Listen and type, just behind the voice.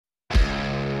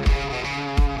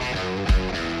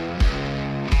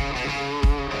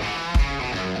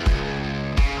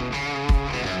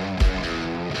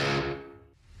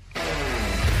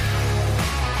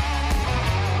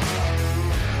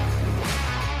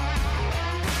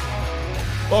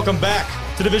Welcome back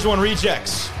to Division I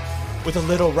Rejects with a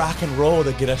little rock and roll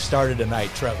to get us started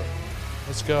tonight, Trevor.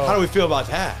 Let's go. How do we feel about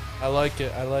that? I like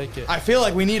it. I feel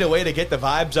like we need a way to get the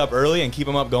vibes up early and keep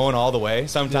them up going all the way.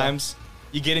 Sometimes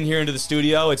you get in here into the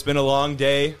studio, it's been a long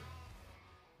day.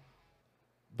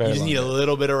 You just need a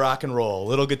little bit of rock and roll, a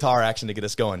little guitar action to get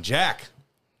us going. Jack,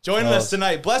 joining us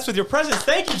tonight. Blessed with your presence.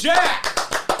 Thank you, Jack.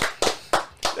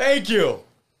 Thank you.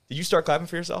 Did you start clapping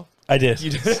for yourself? I did. You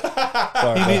did.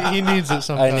 He needs it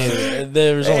sometimes. I need it.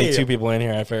 There's only two people in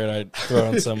here. I figured I'd throw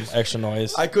in some extra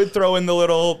noise. I could throw in the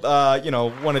little,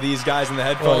 one of these guys in the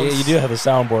headphones. Well, you do have the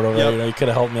soundboard over there. You could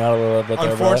have helped me out a little bit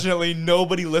there. Unfortunately,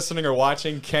 nobody listening or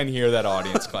watching can hear that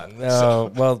audience clap.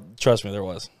 Well, trust me, there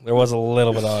was. There was a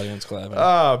little bit of audience clapping.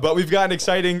 But we've got an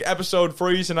exciting episode for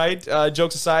you tonight.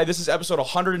 Jokes aside, this is episode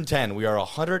 110. We are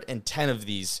 110 of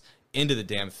these into the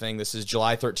damn thing. This is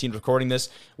July 13th recording this.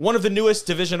 One of the newest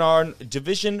Division I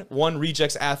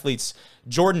Rejects athletes,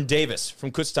 Jordan Davis from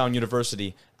Kutztown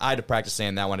University. I had to practice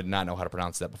saying that one. I did not know how to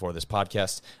pronounce that before this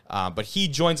podcast. But he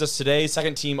joins us today,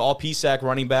 second team All-PSAC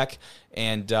running back,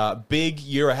 and big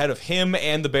year ahead of him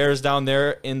and the Bears down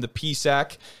there in the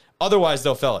PSAC. Otherwise,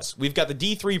 though, fellas, we've got the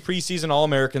D3 preseason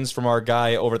All-Americans from our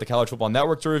guy over at the College Football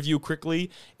Network to review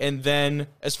quickly. And then,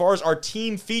 as far as our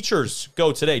team features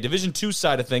go today, Division II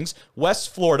side of things,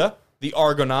 West Florida, the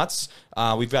Argonauts.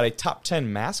 We've got a top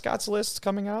 10 mascots list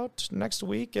coming out next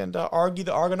week. And Argy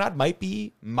the Argonaut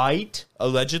might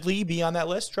allegedly be on that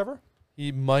list, Trevor?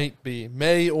 He might be.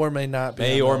 May or may not be.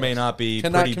 May or may not be.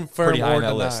 Cannot confirm pretty high or on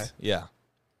that deny. list. Yeah.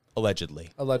 Allegedly.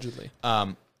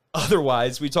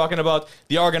 Otherwise, we're talking about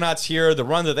the Argonauts here, the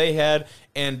run that they had,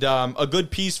 and a good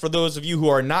piece for those of you who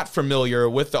are not familiar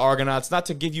with the Argonauts, not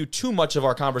to give you too much of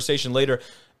our conversation later.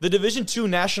 The Division II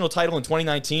national title in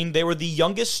 2019, they were the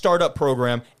youngest startup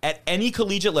program at any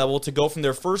collegiate level to go from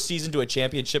their first season to a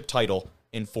championship title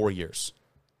in 4 years.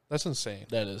 That's insane.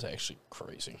 that is actually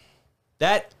crazy.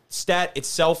 That stat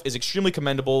itself is extremely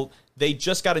commendable. They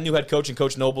just got a new head coach, and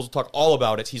Coach Nobles will talk all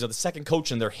about it. He's the second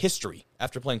coach in their history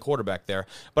after playing quarterback there.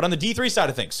 But on the D3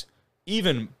 side of things,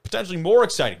 even potentially more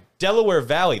exciting, Delaware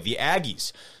Valley, the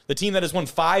Aggies, the team that has won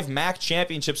 5 MAC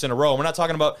championships in a row. We're not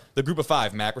talking about the group of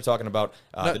 5 MAC. We're talking about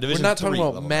the Division III. We're not talking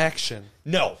about level. Maction.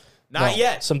 No. Not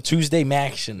yet. Some Tuesday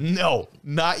Maction. No,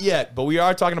 not yet. But we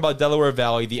are talking about Delaware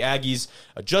Valley. The Aggies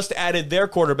just added their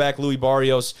quarterback, Louis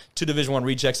Barrios, to Division I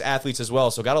Rejects athletes as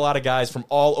well. So got a lot of guys from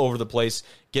all over the place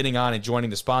getting on and joining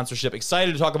the sponsorship.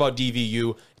 Excited to talk about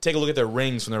DVU. Take a look at their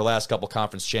rings from their last couple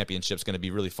conference championships. Going to be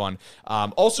really fun.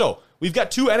 Also, we've got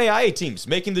 2 NAIA teams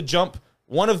making the jump.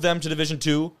 One of them to Division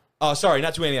II. Sorry,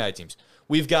 not 2 NAIA teams.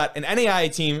 We've got an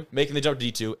NAIA team making the jump to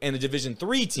D2 and a Division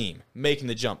III team making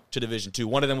the jump to Division II.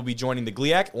 One of them will be joining the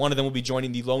GLIAC. One of them will be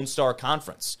joining the Lone Star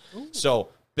Conference. Ooh. So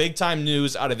big-time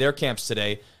news out of their camps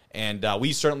today, and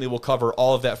we certainly will cover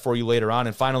all of that for you later on.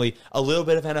 And finally, a little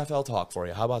bit of NFL talk for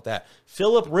you. How about that?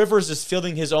 Phillip Rivers is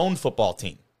fielding his own football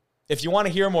team. If you want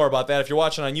to hear more about that, if you're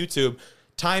watching on YouTube,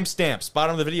 timestamps,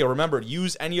 bottom of the video. Remember,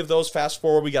 use any of those fast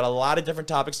forward. We got a lot of different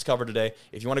topics to cover today.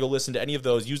 If you want to go listen to any of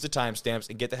those, use the timestamps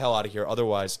and get the hell out of here.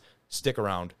 Otherwise, stick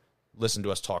around. Listen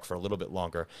to us talk for a little bit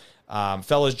longer.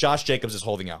 Fellas, Josh Jacobs is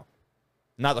holding out.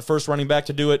 Not the first running back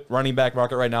to do it. Running back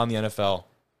market right now in the NFL.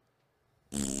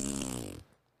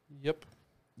 Yep.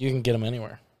 You can get him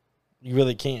anywhere. You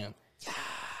really can.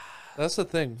 That's the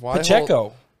thing.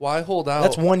 Pacheco. Why hold out?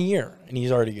 That's 1 year, and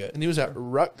he's already good. And he was at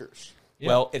Rutgers. Yeah.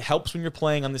 Well, it helps when you're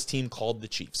playing on this team called the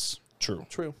Chiefs. True.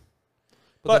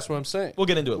 But that's what I'm saying. We'll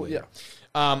get into it later.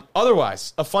 Yeah.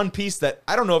 Otherwise, a fun piece that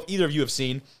I don't know if either of you have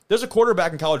seen. There's a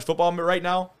quarterback in college football right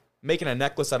now making a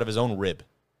necklace out of his own rib.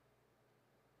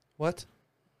 What?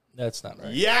 That's not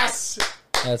right. Yes!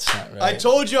 That's not right. I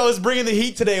told you I was bringing the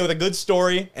heat today with a good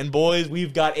story, and boys,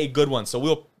 we've got a good one.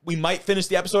 So we might finish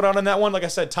the episode out on that one. Like I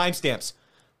said, timestamps.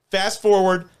 Fast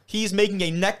forward, he's making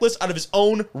a necklace out of his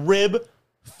own rib.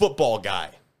 Football guy.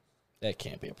 That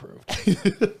can't be approved.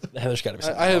 There's got to be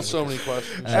something. I have so many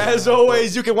questions. As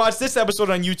always, you can watch this episode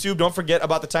on YouTube. Don't forget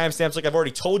about the timestamps. Like I've already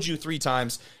told you 3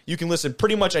 times. You can listen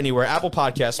pretty much anywhere. Apple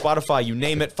Podcasts, Spotify, you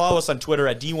name it. Follow us on Twitter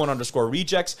at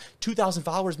D1_Rejects. 2,000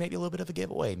 followers, maybe a little bit of a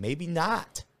giveaway. Maybe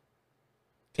not.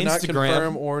 Cannot Instagram.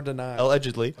 confirm or deny.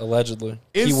 Allegedly.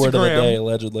 Keyword of the day,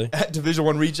 allegedly. At Division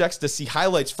I Rejects to see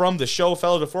highlights from the show.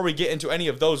 Fellas, before we get into any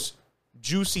of those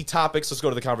juicy topics, let's go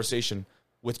to the conversation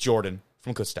with Jordan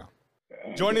from Kutztown.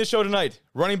 Joining the show tonight,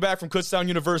 running back from Kutztown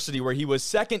University, where he was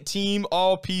second team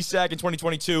All-PSAC in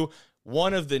 2022,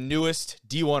 one of the newest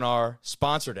D1R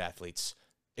sponsored athletes.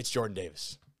 It's Jordan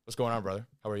Davis. What's going on, brother?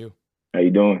 How are you? How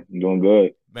you doing? I'm doing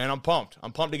good. Man, I'm pumped.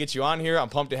 I'm pumped to get you on here. I'm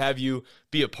pumped to have you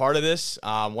be a part of this.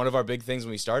 One of our big things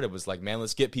when we started was like, man,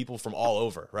 let's get people from all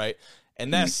over, right?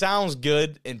 And that sounds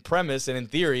good in premise and in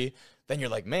theory. Then you're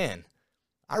like, man,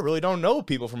 I really don't know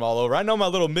people from all over. I know my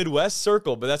little Midwest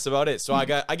circle, but that's about it. So I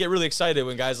get really excited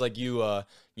when guys like you,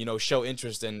 show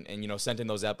interest and send in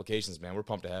those applications, man. We're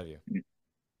pumped to have you.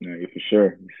 No, for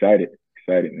sure. Excited,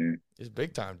 man. It's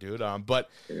big time, dude. To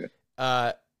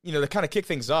kind of kick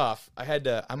things off,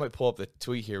 I might pull up the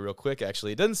tweet here real quick,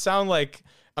 actually. It doesn't sound like,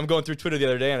 I'm going through Twitter the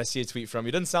other day and I see a tweet from you.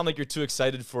 It doesn't sound like you're too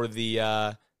excited for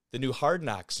the new Hard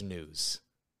Knocks news.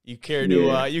 You care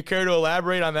to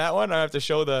elaborate on that one? I have to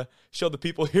show the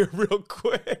people here real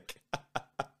quick.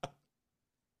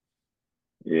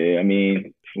 Yeah, I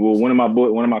mean, well, one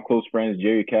of my close friends,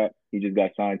 Jerry Cap, he just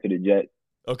got signed to the Jets.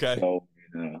 Okay. So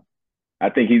I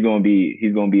think he's gonna be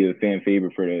a fan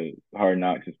favorite for the Hard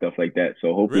Knocks and stuff like that.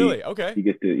 So hopefully, really, okay, he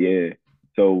gets to, yeah.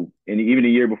 So, and even the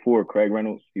year before, Craig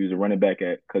Reynolds, he was a running back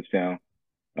at Kutztown.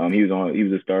 He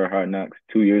was a starter Hard Knocks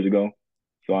 2 years ago.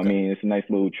 So I mean, it's a nice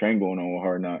little trend going on with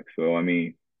Hard Knocks. So I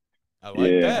mean, I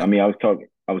like that. I mean, I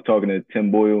was talking to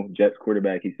Tim Boyle, Jets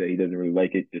quarterback. He said he doesn't really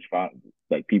like it, just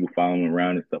like people following him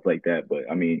around and stuff like that. But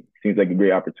I mean, it seems like a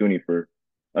great opportunity for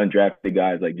undrafted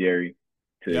guys like Jerry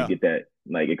to get that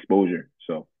like exposure.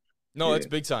 So no, it's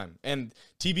big time. And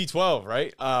TB12,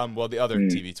 right? The other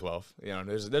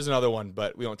TB12. There's another one,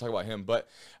 but we don't talk about him. But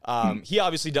he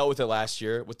obviously dealt with it last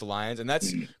year with the Lions, and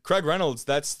that's Craig Reynolds.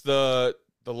 That's the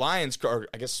Lions. Or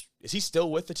I guess, is he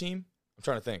still with the team? I'm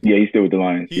trying to think. Yeah, he's still with the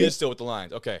Lions. He is still with the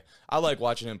Lions. Okay, I like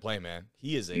watching him play, man.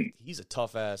 He's a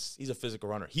tough ass. He's a physical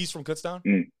runner. He's from Kutztown.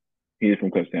 He is from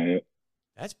Kutztown. Yeah.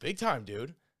 That's big time,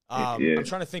 dude. I'm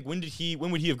trying to think. When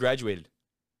would he have graduated?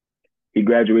 He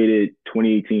graduated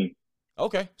 2018.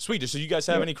 Okay, sweet. So you guys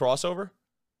have any crossover?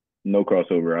 No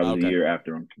crossover. I was a year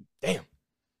after him. Damn.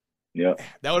 Yeah.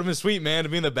 That would have been sweet, man, to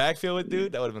be in the backfield with,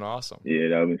 dude. That would have been awesome. Yeah,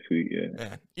 that would have been sweet, yeah.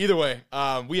 Man. Either way,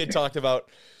 we had talked about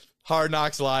Hard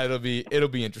Knocks Live. It'll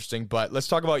be interesting, but let's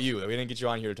talk about you. We didn't get you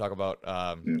on here to talk about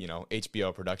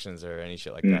HBO productions or any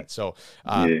shit like that. So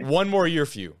one more year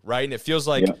for you, right? And it feels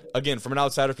like, again, from an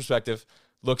outsider's perspective,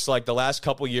 looks like the last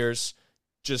couple years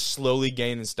just slowly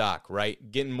gaining stock,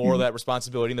 right? Getting more of that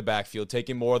responsibility in the backfield,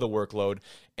 taking more of the workload.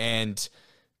 And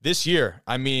this year,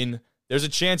 I mean, there's a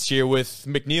chance here with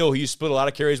McNeil, who you split a lot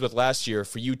of carries with last year,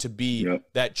 for you to be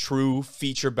that true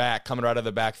feature back coming out of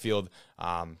the backfield.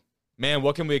 Man,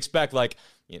 what can we expect? Like,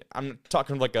 I'm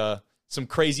talking like some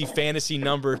crazy fantasy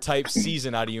number type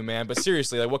season out of you, man. But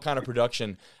seriously, like, what kind of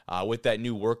production with that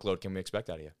new workload can we expect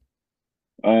out of you?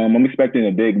 I'm expecting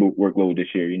a big workload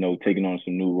this year, taking on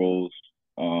some new roles,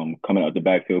 coming out the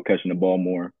backfield, catching the ball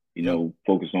more,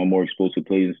 focusing on more explosive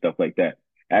plays and stuff like that.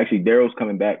 Actually, Daryl's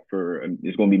coming back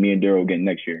it's going to be me and Daryl again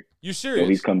next year. You serious? So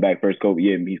he's come back for his COVID.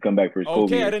 Yeah, he's come back for his COVID.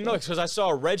 Okay, I didn't know, because I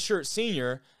saw a redshirt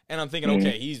senior, and I'm thinking,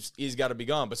 okay, he's got to be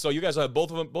gone. But so you guys have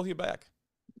both of you back?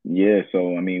 Yeah,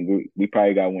 so, I mean, we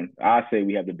probably got one. I say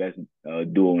we have the best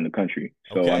duo in the country.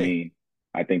 So, I mean,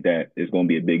 I think that it's going to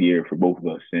be a big year for both of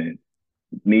us. And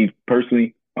me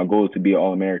personally, my goal is to be an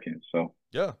All-American. So,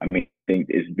 I mean, I think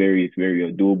it's very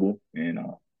doable, and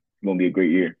it's going to be a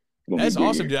great year. That's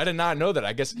awesome, dude. I did not know that.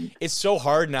 I guess it's so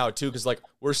hard now, too, because, like,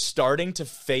 we're starting to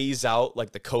phase out,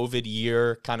 like, the COVID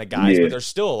year kind of guys, but there's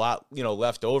still a lot,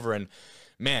 left over. And,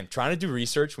 man, trying to do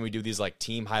research when we do these, like,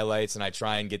 team highlights and I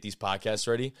try and get these podcasts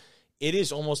ready, it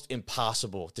is almost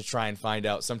impossible to try and find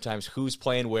out sometimes who's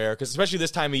playing where, because especially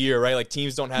this time of year, right? Like,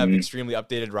 teams don't have extremely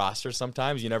updated rosters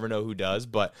sometimes. You never know who does.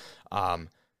 But,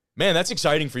 man, that's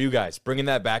exciting for you guys. Bringing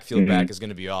that backfield back is going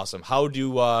to be awesome. How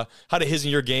do his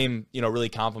and your game, really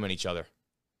complement each other?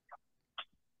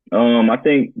 I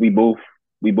think we both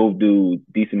do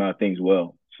decent amount of things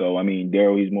well. So I mean,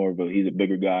 Daryl, he's a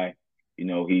bigger guy.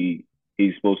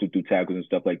 He's explosive through tackles and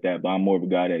stuff like that. But I'm more of a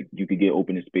guy that you could get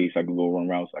open in space. I could go run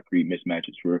routes. I create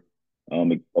mismatches for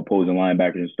opposing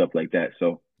linebackers and stuff like that.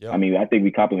 So I mean, I think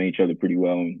we complement each other pretty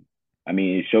well. And I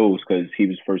mean, it shows, because he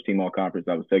was first team all conference.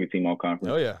 I was second team all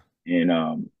conference. Oh yeah.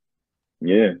 And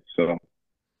so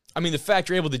I mean, the fact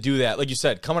you're able to do that, like you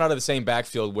said, coming out of the same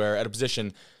backfield, where at a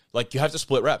position like you have to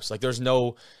split reps. Like, there's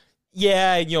no,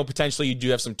 potentially you do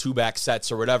have some two-back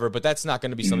sets or whatever, but that's not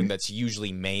going to be something that's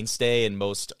usually mainstay in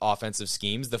most offensive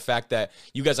schemes. The fact that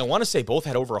you guys, I want to say, both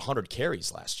had over 100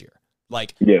 carries last year.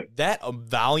 Like, that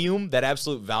volume, that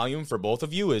absolute volume for both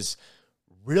of you is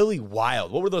really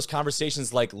wild. What were those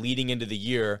conversations like leading into the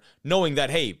year, knowing that,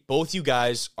 hey, both you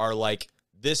guys are like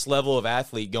this level of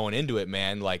athlete going into it,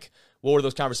 man? Like, what were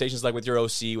those conversations like with your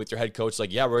OC, with your head coach?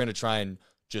 Like, we're going to try and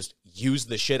just use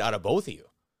the shit out of both of you.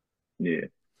 Yeah.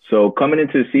 So coming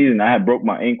into the season, I had broke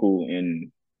my ankle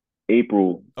in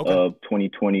April Okay. of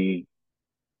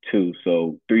 2022.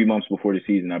 So 3 months before the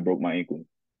season, I broke my ankle.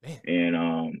 Man.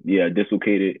 And yeah,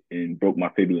 dislocated and broke my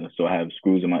fibula. So I have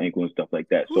screws in my ankle and stuff like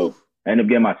that. Whew. So I ended up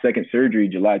getting my second surgery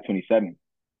July 27th,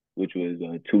 which was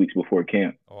 2 weeks before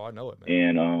camp. Oh, I know it,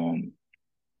 man. And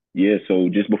yeah, so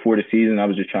just before the season, I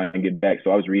was just trying to get back.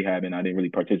 So I was rehabbing. I didn't really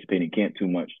participate in camp too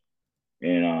much.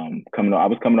 And I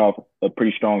was coming off a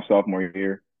pretty strong sophomore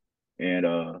year. And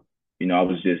I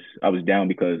was down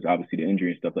because obviously the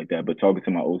injury and stuff like that. But talking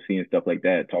to my OC and stuff like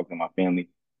that, talking to my family,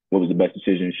 what was the best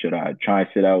decision? Should I try and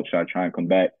sit out? Should I try and come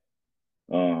back?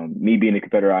 Me being the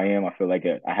competitor I am, I feel like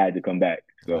I had to come back.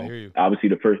 I So hear you. obviously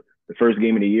the first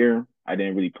game of the year, I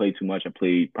didn't really play too much. I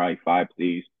played probably 5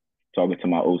 plays. Talking to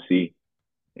my OC,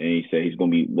 and he said he's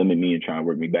gonna be limit me and trying to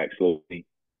work me back slowly.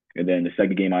 And then the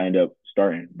second game I end up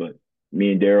starting, but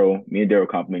me and Daryl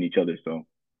complement each other. So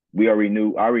I already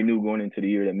knew going into the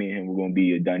year that me and him were gonna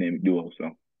be a dynamic duo.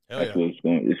 So Hell that's yeah.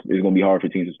 what it's gonna be hard for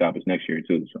teams to stop us next year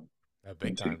too. So Yeah,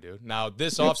 big we'll see. time, dude. Now,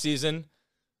 this Yep. offseason,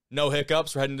 no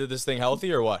hiccups. We're heading to this thing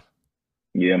healthy or what?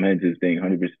 Yeah, I'm heading to this thing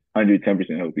 100%,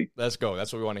 110% healthy. Let's go.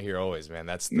 That's what we want to hear always, man.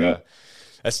 That's Yep.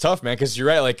 that's tough, man, because you're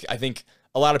right. Like, I think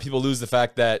a lot of people lose the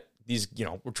fact that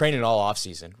we're training all off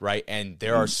season, right? And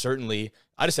there are certainly,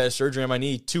 I just had a surgery on my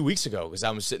knee 2 weeks ago because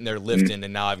I was sitting there lifting,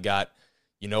 and now I've got,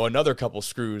 another couple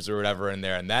screws or whatever in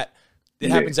there. And that, it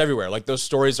happens everywhere. Like, those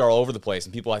stories are all over the place.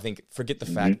 And people, I think, forget the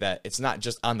fact that it's not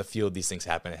just on the field these things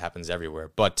happen. It happens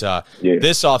everywhere. But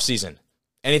this offseason,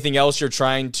 anything else you're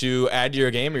trying to add to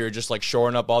your game, or you're just like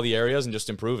shoring up all the areas and just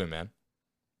improving, man?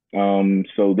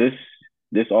 So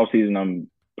this offseason, I'm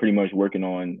pretty much I'm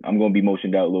going to be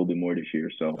motioned out a little bit more this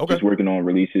year. So just working on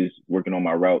releases, working on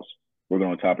my routes, working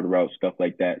on top of the routes, stuff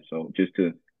like that. So just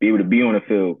to be able to be on the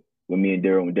field with me and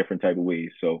Daryl in different type of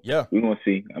ways. So yeah, we're going to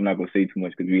see. I'm not going to say too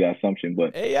much because we got assumption,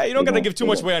 but hey, yeah, you don't got to give too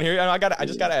much away on here. I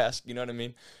just got to ask, you know what I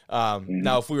mean?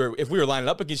 Now, if we were lining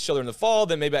up against each other in the fall,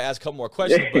 then maybe I ask a couple more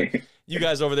questions, but you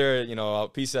guys over there,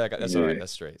 PSAC, that's all right.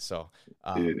 That's straight. So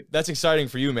that's exciting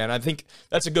for you, man. I think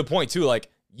that's a good point too. Like,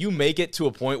 you make it to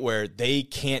a point where they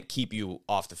can't keep you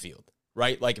off the field,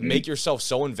 right? Like, make yourself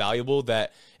so invaluable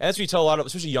that, and that's what you tell a lot of,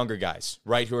 especially younger guys,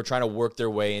 right, who are trying to work their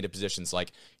way into positions.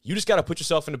 Like, you just got to put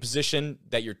yourself in a position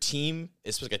that your team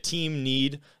is like a team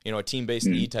need, a team-based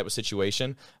need type of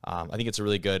situation. I think that's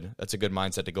a good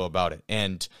mindset to go about it.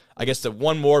 And I guess the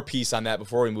one more piece on that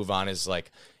before we move on is, like,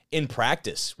 in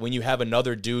practice, when you have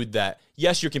another dude that,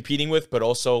 yes, you're competing with, but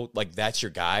also, like, that's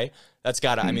your guy, that's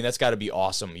gotta be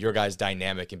awesome. Your guys'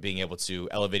 dynamic and being able to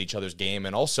elevate each other's game,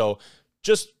 and also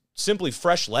just simply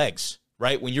fresh legs,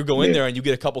 right? When you go in there and you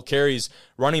get a couple carries,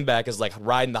 running back is like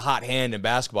riding the hot hand in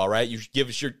basketball, right?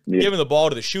 You're giving the ball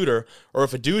to the shooter, or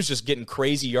if a dude's just getting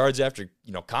crazy yards after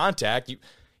contact,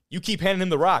 you keep handing him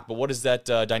the rock. But what is that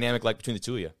dynamic like between the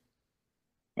two of you?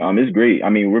 It's great. I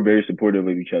mean, we're very supportive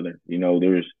of each other.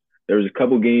 There was a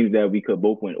couple games that we could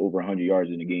both went over 100 yards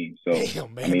in the game. So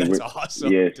damn, man, that's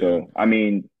awesome. Yeah. Dude. So I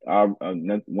mean,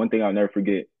 one thing I'll never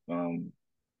forget.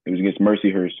 It was against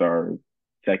Mercyhurst, our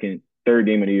third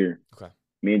game of the year. Okay.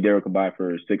 Me and Daryl combined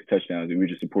for 6 touchdowns, and we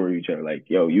just supported each other. Like,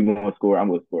 yo, you gonna score, I'm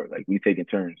gonna score. Like, we taking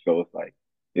turns. So it's like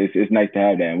it's nice to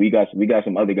have that. And we got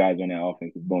some other guys on that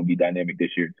offense that's gonna be dynamic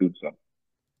this year too. So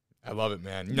I love it,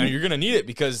 man. Now, you're gonna need it,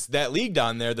 because that league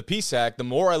down there, the PSAC, the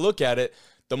more I look at it,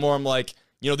 the more I'm like,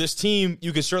 this team,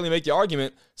 you can certainly make the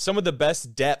argument, some of the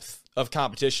best depth of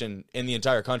competition in the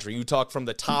entire country. You talk from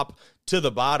the top to the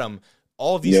bottom.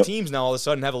 All of these teams now all of a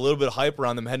sudden have a little bit of hype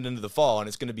around them heading into the fall, and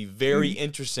it's going to be very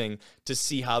interesting to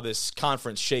see how this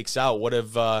conference shakes out. What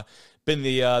have been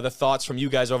the thoughts from you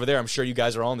guys over there? I'm sure you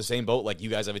guys are all in the same boat. Like, you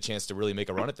guys have a chance to really make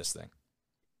a run at this thing.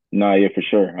 No, yeah, for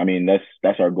sure. I mean,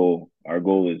 that's our goal. Our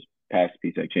goal is past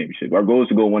the PSAC championship. Our goal is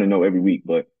to go 1-0 every week,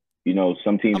 but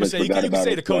some teams have forgot about it. You can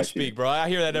say the coach speak, bro. I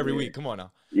hear that every week. Come on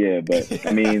now. Yeah, but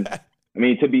I mean,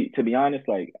 to be honest,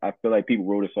 like, I feel like people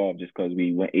wrote us off just because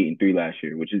we went 8-3 last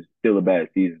year, which is still a bad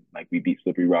season. Like, we beat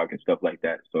Slippery Rock and stuff like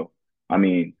that. So I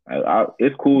mean,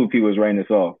 it's cool if people is writing us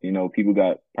off. People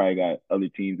probably got other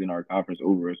teams in our conference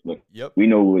over us, but we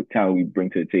know what talent we bring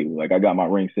to the table. Like, I got my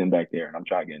ring sitting back there, and I'm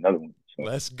trying to get another one. So.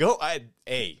 Let's go.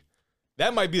 Hey,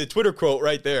 that might be the Twitter quote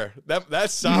right there.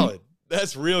 That's solid.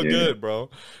 That's real good, bro.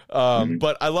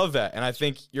 But I love that. And I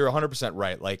think you're 100%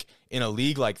 right. Like, in a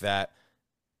league like that,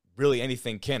 really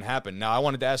anything can happen. Now, I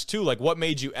wanted to ask, too, like, what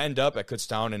made you end up at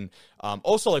Kutztown? And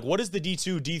also, like, what is the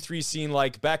D2, D3 scene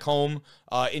like back home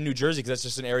in New Jersey? Because that's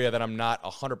just an area that I'm not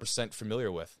 100%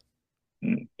 familiar with.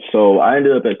 So I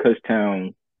ended up at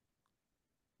Kutztown.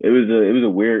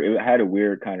 It had a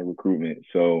weird kind of recruitment.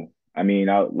 So, I mean,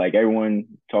 like, everyone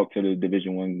talked to the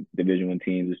Division One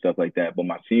teams and stuff like that. But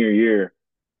my senior year,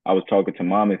 I was talking to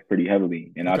Monmouth pretty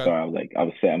heavily, and I Okay. thought I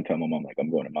was set. I'm telling my mom like I'm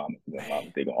going to Monmouth. I'm going to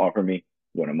Monmouth. They gonna offer me.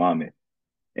 I'm going to Monmouth.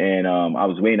 And I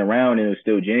was waiting around, and it was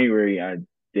still January. I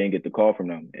didn't get the call from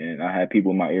them, and I had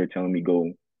people in my ear telling me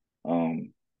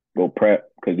um, go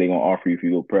prep because they gonna offer you if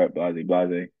you go prep, blase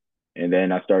blase. And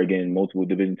then I started getting multiple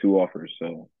Division II offers.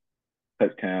 So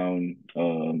Kutztown,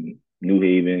 New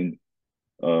Haven,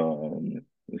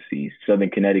 let's see, Southern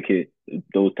Connecticut,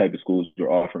 those type of schools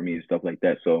were offering me and stuff like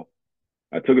that. So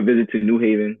I took a visit to New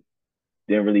Haven,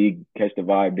 didn't really catch the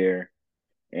vibe there.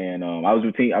 And I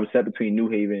was set between New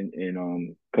Haven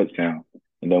and Kutztown.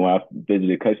 And then when I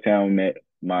visited Kutztown, met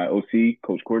my OC,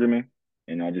 Coach Quarterman,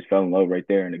 and I just fell in love right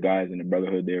there. And the guys and the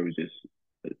brotherhood there was just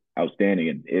outstanding.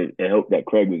 And it helped that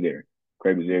Craig was there.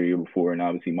 Craig was there the year before, and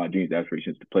obviously my dreams,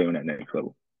 aspirations to play on that next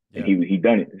level. And he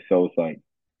done it. So it's like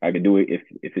I could do it if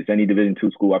it's any Division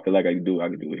II school. I feel like I could do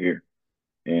it here.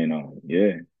 And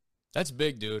yeah, That's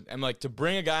big, dude. And like to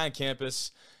bring a guy on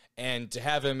campus and to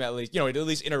have him at least, at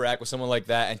least interact with someone like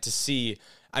that and to see,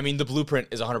 I mean, the blueprint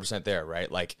is 100% there,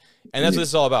 right? Like, and that's what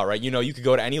it's all about, right? You could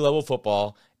go to any level of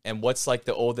football, and what's like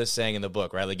the oldest saying in the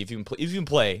book, right? Like if you can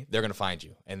play, they're gonna find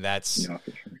you, and that's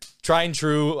tried and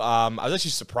true. I was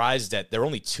actually surprised that there were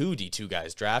only 2 D2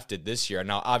 guys drafted this year.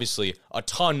 Now, obviously, a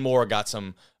ton more got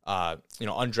some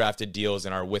undrafted deals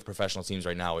and are with professional teams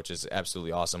right now, which is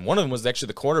absolutely awesome. One of them was actually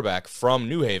the quarterback from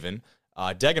New Haven,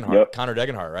 Degenhart, Connor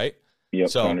Degenhart, right? Yep,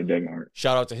 so Connor Degenhart.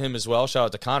 Shout out to him as well. Shout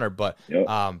out to Connor. But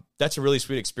that's a really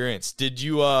sweet experience. Did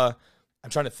you? I'm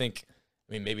trying to think.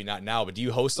 I mean, maybe not now, but do you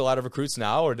host a lot of recruits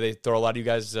now, or do they throw a lot of you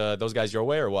guys, those guys, your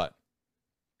way, or what?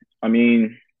 I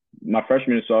mean, my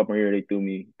freshman and sophomore year, they threw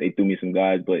me some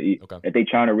guys, but if they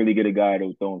trying to really get a guy,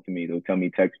 they'll throw him to me. They'll tell me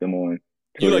text them on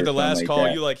Twitter. You like the last call.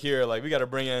 You like here, like we got to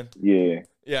bring in.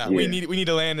 Yeah. We need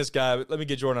to land this guy. Let me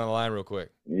get Jordan on the line real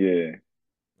quick. Yeah.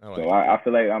 I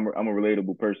feel like I'm a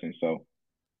relatable person. So,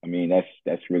 I mean,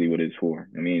 that's really what it's for.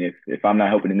 I mean, if I'm not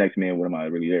helping the next man, what am I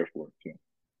really there for? So.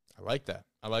 I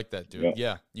like that, dude.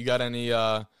 Yeah. You got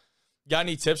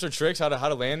any tips or tricks how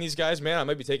to land these guys, man? I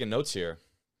might be taking notes here.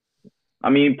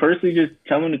 I mean, personally, just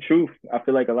telling the truth. I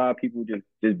feel like a lot of people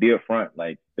just be upfront.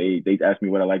 Like they ask me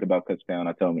what I like about Kutztown,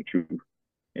 I tell them the truth.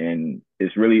 And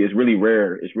it's really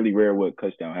rare. It's really rare what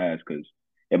Kutztown has, because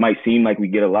it might seem like we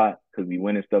get a lot because we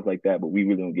win and stuff like that, but we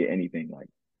really don't get anything. Like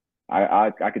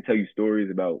I could tell you stories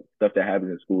about stuff that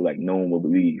happens in school like no one will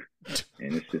believe,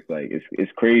 and it's just like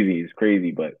it's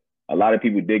crazy. But a lot of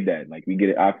people dig that. Like we get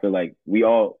it. I feel like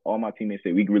all my teammates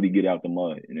say we really get out the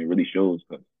mud, and it really shows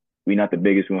because we're not the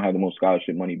biggest. We don't have the most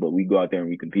scholarship money, but we go out there and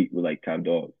we compete with like top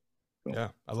dogs. So. Yeah,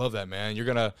 I love that, man. You're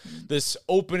going to – this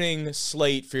opening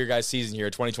slate for your guys' season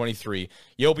here, 2023,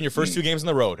 you open your first 2 games on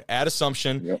the road, at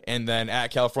Assumption and then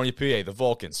at California PA, the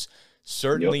Vulcans.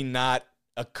 Certainly not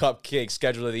a cupcake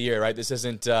schedule of the year, right? This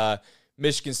isn't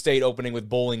Michigan State opening with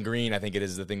Bowling Green, I think it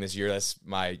is the thing this year. That's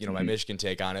my my Michigan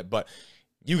take on it. But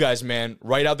you guys, man,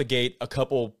 right out the gate, a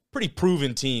couple pretty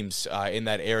proven teams in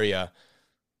that area.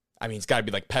 I mean, it's got to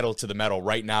be like pedal to the metal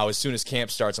right now. As soon as camp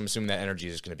starts, I'm assuming that energy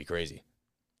is going to be crazy.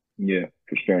 Yeah,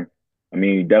 for sure. I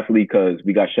mean, definitely because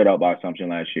we got shut out by Assumption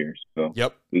last year. So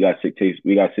we got sick taste.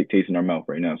 We got sick taste in our mouth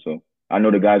right now. So I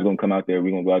know the guys gonna come out there. We're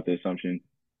gonna go out to Assumption,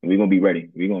 and we're gonna be ready.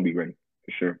 We're gonna be ready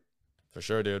for sure. For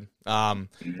sure, dude. I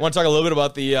want to talk a little bit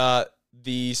about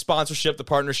the sponsorship, the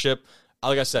partnership.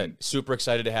 Like I said, super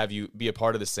excited to have you be a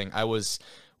part of this thing. I was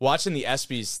watching the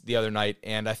ESPYs the other night,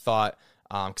 and I thought,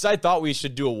 because I thought we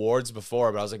should do awards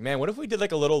before, but I was like, man, what if we did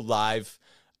like a little live?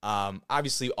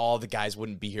 Obviously, all the guys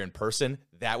wouldn't be here in person.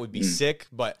 That would be sick,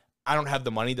 but I don't have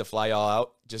the money to fly y'all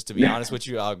out, just to be honest with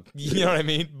you. You know what I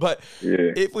mean? But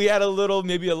if we had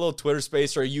maybe a little Twitter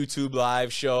space or a YouTube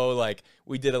live show, like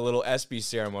we did a little ESPY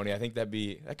ceremony, I think that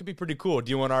could be pretty cool.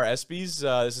 D1R ESPYs,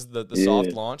 this is the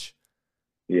soft launch.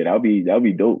 Yeah, that'll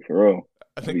be dope for real.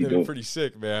 I think that'd be pretty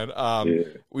sick, man.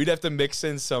 We'd have to mix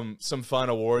in some fun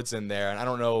awards in there, and I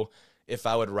don't know if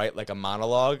I would write like a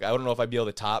monologue. I don't know if I'd be able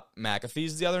to top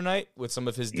McAfee's the other night with some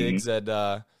of his digs at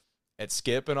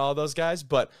Skip and all those guys.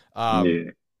 But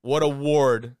what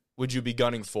award would you be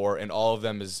gunning for? And all of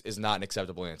them is not an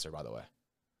acceptable answer, by the way.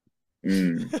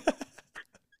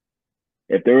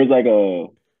 If there was like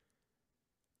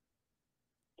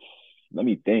let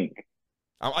me think.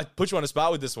 I put you on the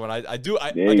spot with this one. I like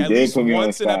at least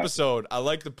once an episode. I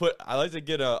like to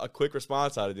get a quick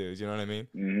response out of dudes. You know what I mean?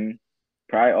 Mm-hmm.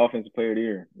 Probably offensive player of the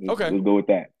year. Okay, we'll go with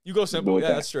that. You go simple.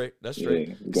 Yeah, that's straight. That's straight.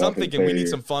 Yeah, because I'm thinking we need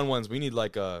some fun ones. We need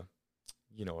like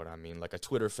you know what I mean, like a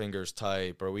Twitter fingers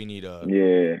type, or we need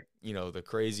the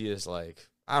craziest, like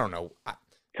I don't know.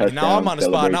 Now I'm on the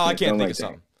spot. Now I can't think of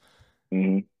something.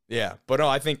 Mm-hmm. Yeah, but no,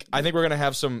 I think we're gonna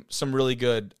have some really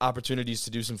good opportunities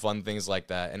to do some fun things like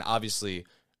that. And obviously,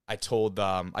 I told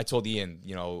Ian,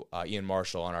 Ian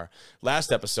Marshall on our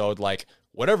last episode, like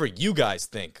whatever you guys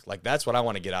think, like that's what I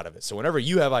want to get out of it. So whenever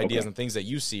you have ideas and things that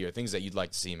you see or things that you'd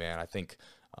like to see, man, I think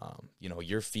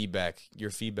your feedback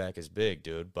is big,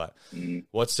 dude. But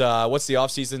what's the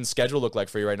offseason schedule look like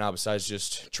for you right now besides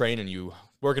just training? You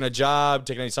working a job,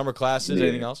 taking any summer classes,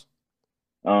 anything else?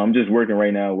 I'm just working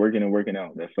right now, working and working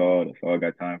out. That's all I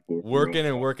got time for. Working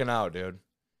and working out, dude.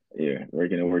 Yeah,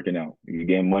 working and working out. You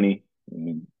getting money,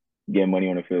 and getting money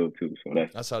on the field too. So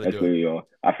that's how they do really all.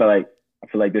 I feel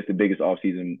like this is the biggest off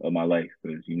season of my life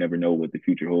because you never know what the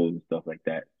future holds and stuff like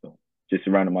that. So just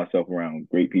surrounding myself around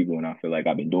great people, and I feel like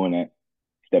I've been doing that,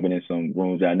 stepping in some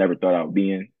rooms that I never thought I would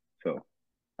be in. So,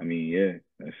 I mean,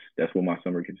 yeah, that's what my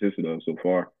summer consisted of so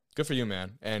far. Good for you,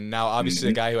 man. And now, obviously,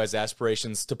 a guy who has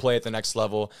aspirations to play at the next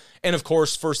level. And, of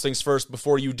course, first things first,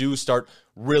 before you do start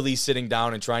really sitting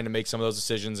down and trying to make some of those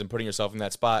decisions and putting yourself in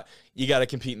that spot, you got to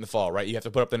compete in the fall, right? You have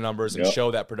to put up the numbers and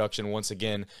show that production once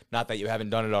again. Not that you haven't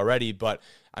done it already, but,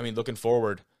 I mean, looking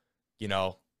forward,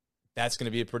 that's going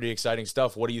to be pretty exciting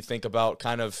stuff. What do you think about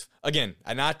kind of, again,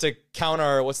 not to count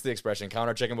our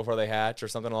chicken before they hatch or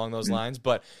something along those lines,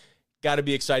 but got to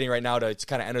be exciting right now to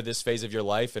kind of enter this phase of your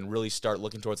life and really start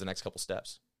looking towards the next couple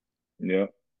steps. Yeah.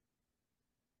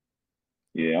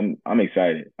 Yeah, I'm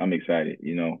excited.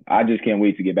 I just can't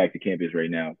wait to get back to campus right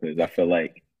now because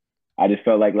I just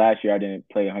felt like last year I didn't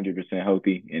play 100%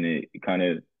 healthy, and it kind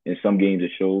of, in some games it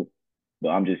showed, but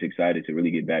I'm just excited to really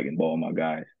get back and ball with my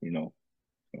guys, So,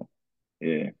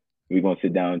 yeah, we're going to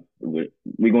sit down. We're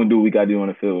going to do what we got to do on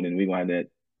the field, and we're going to have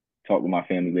that talk with my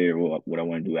family later what I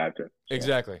want to do after. So.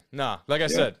 Exactly. Like I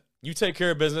said, you take care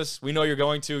of business. We know you're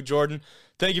going to. Jordan,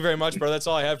 thank you very much, brother. That's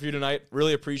all I have for you tonight.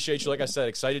 Really appreciate you. Like I said,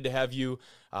 excited to have you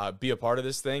be a part of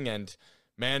this thing. And,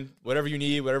 man, whatever you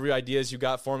need, whatever ideas you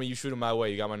got for me, you shoot them my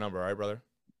way. You got my number, all right, brother?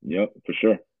 Yep, for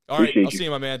sure. All right, I'll see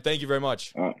you, my man. Thank you very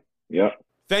much. All right. Yeah.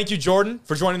 Thank you, Jordan,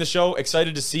 for joining the show.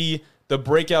 Excited to see the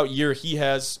breakout year he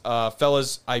has.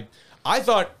 Fellas, I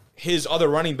thought his other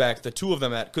running back, the two of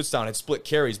them at Kutztown, had split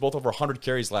carries, both over 100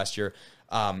 carries last year.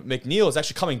 McNeil is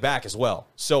actually coming back as well.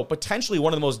 So potentially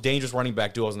one of the most dangerous running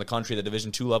back duos in the country at the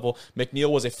Division II level. McNeil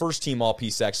was a first-team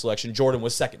All-PSAC selection. Jordan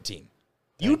was second-team.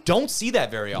 You don't see that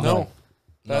very often. No,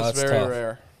 that's very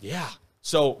rare. Yeah.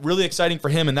 So really exciting for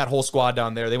him and that whole squad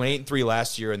down there. They went 8-3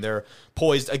 last year, and they're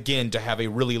poised again to have a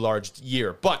really large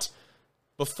year. But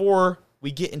before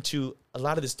we get into a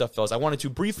lot of this stuff, fellas, I wanted to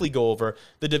briefly go over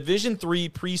the Division III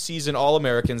preseason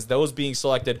All-Americans, those being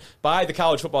selected by the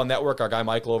College Football Network, our guy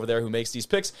Michael over there who makes these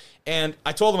picks. And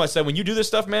I told him, I said, when you do this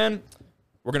stuff, man,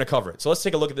 we're going to cover it. So let's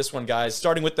take a look at this one, guys.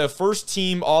 Starting with the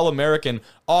first-team All-American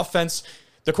offense.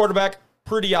 The quarterback,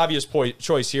 pretty obvious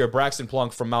choice here, Braxton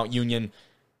Plunk from Mount Union.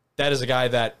 That is a guy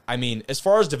that, I mean, as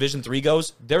far as Division III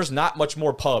goes, there's not much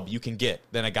more pub you can get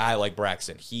than a guy like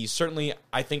Braxton. He certainly,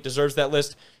 I think, deserves that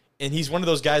list. And he's one of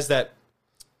those guys that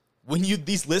when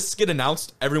these lists get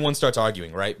announced, everyone starts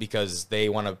arguing, right? Because they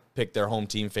want to pick their home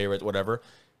team favorite, whatever.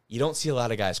 You don't see a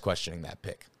lot of guys questioning that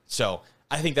pick. So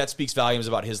I think that speaks volumes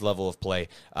about his level of play.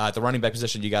 At the running back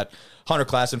position, you got Hunter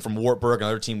Klassen from Wartburg,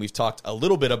 another team we've talked a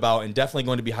little bit about and definitely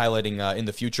going to be highlighting in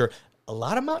the future. A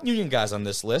lot of Mount Union guys on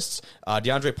this list.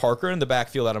 DeAndre Parker in the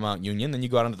backfield out of Mount Union. Then you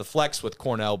go out into the flex with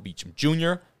Cornell Beecham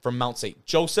Jr. from Mount St.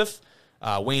 Joseph.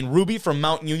 Wayne Ruby from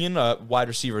Mount Union, a wide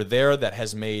receiver there that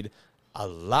has made a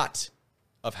lot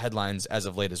of headlines as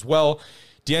of late as well.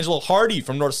 D'Angelo Hardy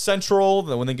from North Central.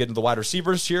 Then when they get into the wide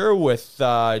receivers here with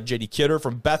J.D. Kidder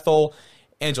from Bethel.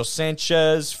 Angel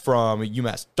Sanchez from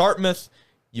UMass Dartmouth.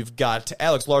 You've got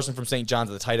Alex Larson from St. John's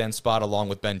at the tight end spot along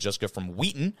with Ben Juska from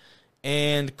Wheaton.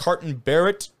 And Carson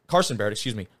Barrett,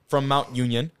 from Mount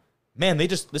Union. Man,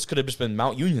 this could have just been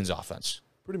Mount Union's offense.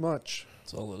 Pretty much.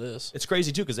 That's all it is. It's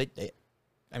crazy, too, because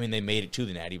they made it to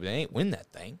the Natty, but they ain't win that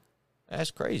thing.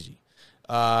 That's crazy.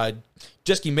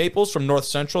 Jeske Maples from North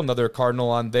Central, another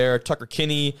Cardinal on there. Tucker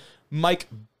Kinney, Mike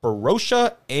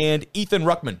Barosha, and Ethan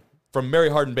Ruckman from Mary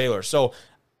Hardin Baylor. So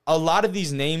a lot of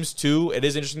these names, too, it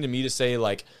is interesting to me to say,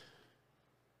 like,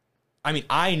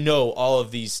 I know all of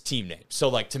these team names. So,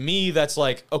 like, to me, that's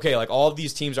like, okay, like, all of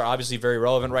these teams are obviously very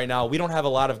relevant right now. We don't have a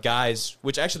lot of guys,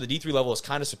 which actually the D3 level is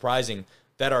kind of surprising,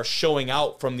 that are showing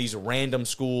out from these random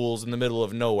schools in the middle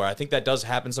of nowhere. I think that does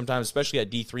happen sometimes, especially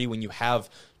at D3 when you have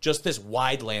just this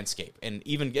wide landscape. And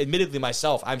even, admittedly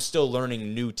myself, I'm still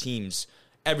learning new teams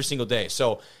every single day.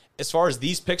 So, as far as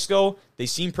these picks go, they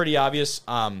seem pretty obvious.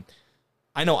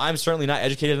 I know I'm certainly not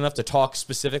educated enough to talk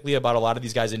specifically about a lot of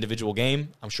these guys' individual game.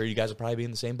 I'm sure you guys will probably be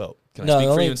in the same boat. Can I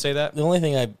speak for you and say that? The only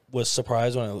thing I was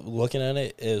surprised when I was looking at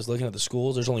it is looking at the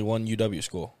schools. There's only one UW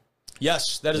school.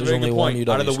 Yes, that is a very good point.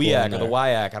 Out of the WEAC or the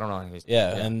WIAC, I don't know.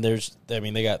 Yeah, and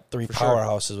they got three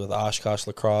powerhouses with Oshkosh,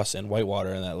 Lacrosse, and Whitewater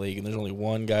in that league, and there's only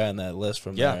one guy on that list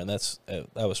from there, and that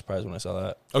was surprised when I saw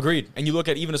that. Agreed. And you look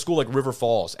at even a school like River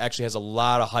Falls, actually has a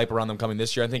lot of hype around them coming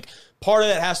this year. I think part of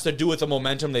that has to do with the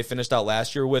momentum they finished out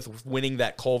last year with winning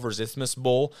that Culver's Isthmus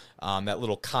Bowl, that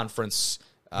little conference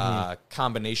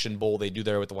combination bowl they do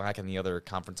there with the WAC and the other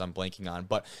conference I'm blanking on.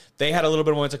 But they had a little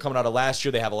bit of momentum coming out of last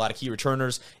year. They have a lot of key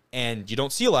returners, and you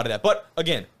don't see a lot of that. But,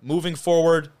 again, moving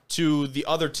forward to the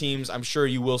other teams, I'm sure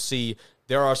you will see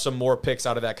there are some more picks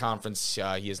out of that conference.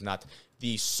 He is not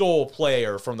the sole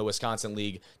player from the Wisconsin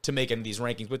League to make any of these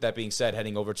rankings. With that being said,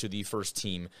 heading over to the first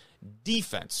team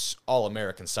defense,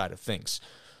 All-American side of things.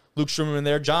 Luke Schumann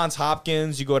there, Johns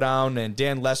Hopkins, you go down, and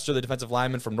Dan Lester, the defensive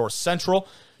lineman from North Central.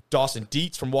 Dawson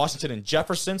Dietz from Washington and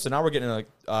Jefferson. So now we're getting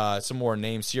some more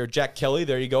names here. Jack Kelly,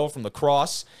 there you go, from La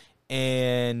Crosse.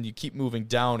 And you keep moving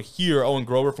down here. Owen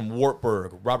Grover from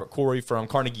Wartburg. Robert Corey from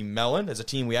Carnegie Mellon. As a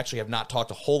team we actually have not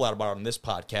talked a whole lot about on this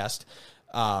podcast.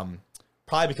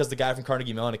 Probably because the guy from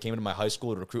Carnegie Mellon that came into my high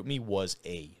school to recruit me was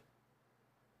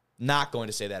not going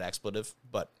to say that expletive,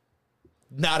 but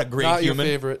not a great human. Not your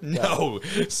favorite. No.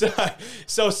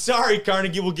 So sorry,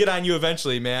 Carnegie. We'll get on you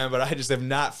eventually, man. But I just have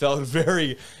not felt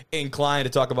very inclined to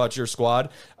talk about your squad.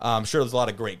 I'm sure there's a lot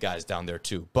of great guys down there,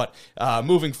 too. But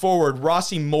moving forward,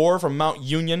 Rossi Moore from Mount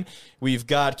Union. We've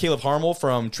got Caleb Harmel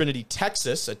from Trinity,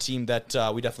 Texas, a team that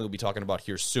we definitely will be talking about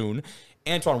here soon.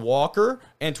 Antoine Walker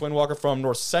from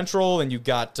North Central. And you've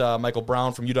got Michael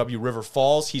Brown from UW River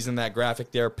Falls. He's in that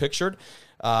graphic there pictured.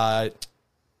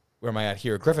 Where am I at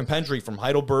here? Griffin Pendry from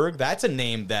Heidelberg. That's a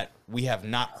name that we have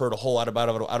not heard a whole lot about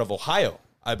out of Ohio,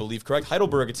 I believe, correct?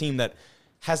 Heidelberg, a team that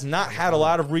has not had a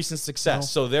lot of recent success.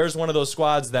 No. So there's one of those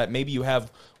squads that maybe you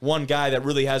have one guy that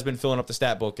really has been filling up the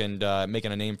stat book and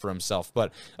making a name for himself.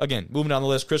 But, again, moving down the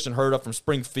list, Christian Herda from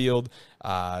Springfield,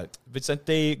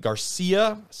 Vicente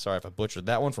Garcia, sorry if I butchered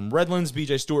that one, from Redlands,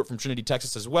 BJ Stewart from Trinity,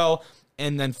 Texas as well,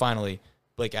 and then finally,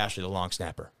 Blake Ashley, the long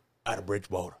snapper, out of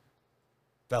Bridgewater.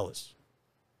 Fellas,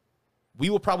 we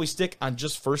will probably stick on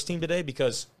just first team today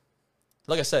because,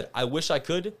 like I said, I wish I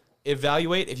could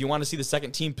evaluate. If you want to see the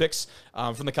second team picks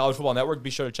from the College Football Network, be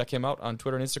sure to check him out on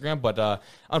Twitter and Instagram. But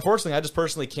unfortunately, I just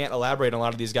personally can't elaborate on a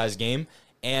lot of these guys' game.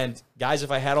 And guys,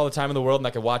 if I had all the time in the world and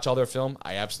I could watch all their film,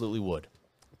 I absolutely would.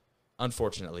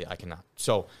 Unfortunately, I cannot.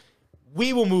 So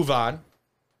we will move on.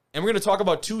 And we're going to talk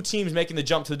about two teams making the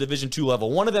jump to the Division II level.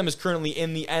 One of them is currently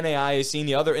in the NAIA scene,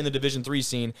 the other in the Division III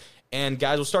scene. And,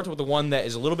 guys, we'll start with the one that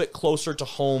is a little bit closer to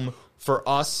home for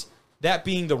us, that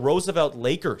being the Roosevelt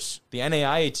Lakers, the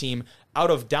NAIA team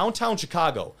out of downtown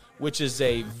Chicago, which is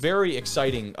a very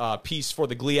exciting piece for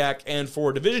the GLIAC and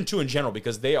for Division II in general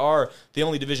because they are the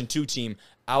only Division II team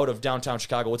out of downtown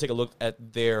Chicago. We'll take a look at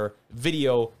their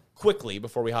video quickly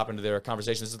before we hop into their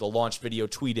conversation. This is the launch video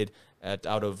tweeted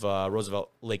out of Roosevelt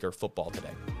Laker football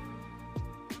today.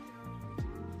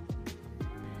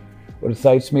 What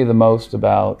excites me the most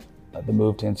about the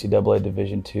move to NCAA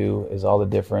Division II is all the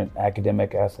different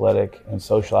academic, athletic, and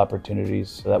social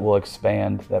opportunities that will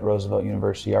expand that Roosevelt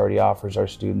University already offers our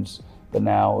students, but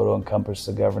now it'll encompass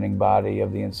the governing body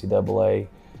of the NCAA,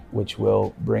 which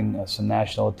will bring some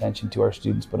national attention to our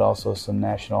students, but also some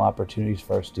national opportunities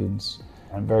for our students.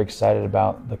 I'm very excited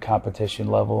about the competition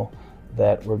level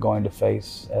that we're going to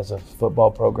face as a football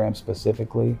program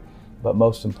specifically, but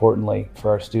most importantly for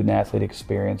our student-athlete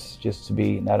experience, just to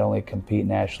be not only compete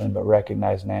nationally but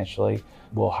recognized nationally.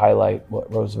 We'll highlight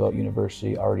what Roosevelt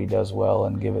University already does well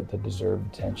and give it the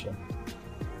deserved attention.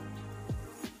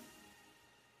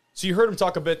 So you heard him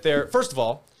talk a bit there. First of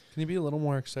all, can you be a little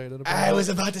more excited about I was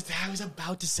about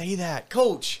to say that.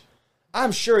 Coach,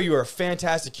 I'm sure you are a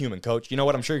fantastic human, Coach. You know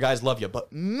what? I'm sure you guys love you.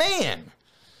 But, man,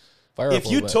 if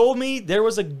you told me there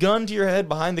was a gun to your head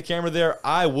behind the camera there,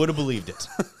 I would have believed it.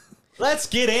 Let's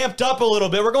get amped up a little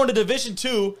bit. We're going to Division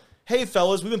II. Hey,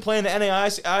 fellas, we've been playing the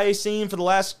NAIA scene for the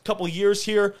last couple of years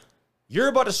here. You're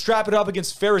about to strap it up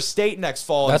against Ferris State next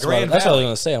fall in Grand Valley. That's what I was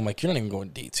going to say. I'm like, you're not even going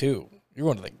D2. You're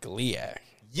going to the GLIAC.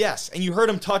 Yes, and you heard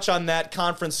him touch on that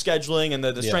conference scheduling and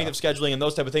the strength of scheduling and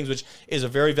those type of things, which is a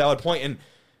very valid point. And,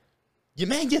 you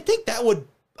think that would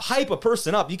hype a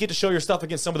person up. You get to show your stuff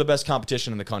against some of the best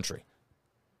competition in the country.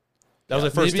 That was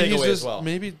the first takeaway as well.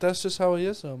 Maybe that's just how he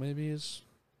is, though. Maybe he's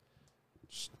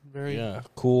just very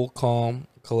cool, calm,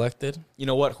 collected. You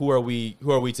know what? Who are we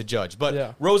to judge?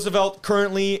 But Roosevelt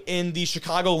currently in the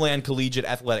Chicagoland Collegiate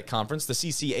Athletic Conference, the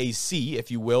CCAC,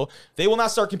 if you will. They will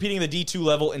not start competing in the D2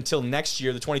 level until next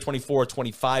year, the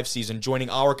 2024-25 season, joining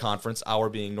our conference, our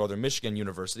being Northern Michigan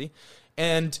University.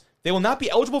 And they will not be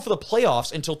eligible for the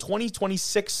playoffs until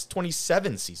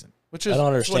 2026-27 season. Which is I don't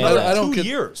understand. I don't 2 get,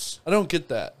 years. I don't get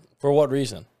that. For what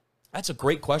reason? That's a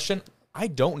great question. I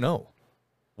don't know.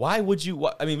 Why would you?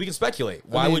 I mean, we can speculate.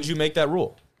 Why would you make that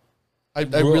rule? I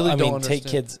really don't understand. Take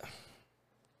kids.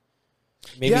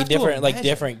 Maybe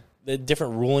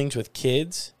different rulings with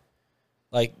kids,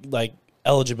 like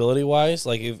eligibility wise.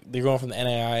 Like if they're going from the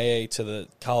NAIA to the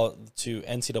college to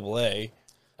NCAA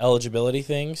eligibility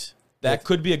things. That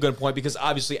could be a good point because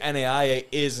obviously NAIA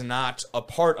is not a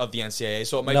part of the NCAA,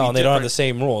 so it might be different. They don't have the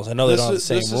same rules. I know they don't have the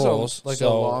same rules. This is a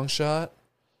long shot,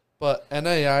 but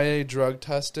NAIA drug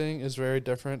testing is very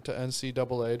different to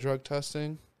NCAA drug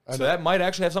testing. So that might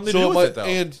actually have something to do with it, though.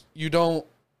 And you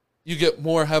get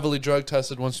more heavily drug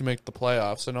tested once you make the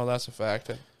playoffs. So no, that's a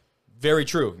fact. Very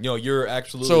true. You're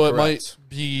absolutely correct. So it might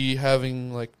be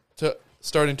having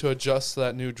starting to adjust to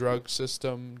that new drug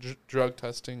system, drug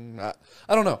testing. I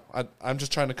don't know. I'm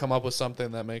just trying to come up with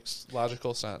something that makes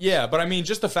logical sense. Yeah, but I mean,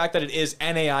 just the fact that it is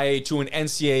NAIA to an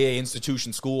NCAA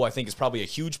institution school, I think is probably a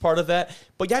huge part of that.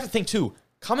 But you have to think, too,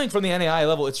 coming from the NAIA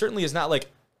level, it certainly is not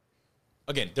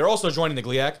again, they're also joining the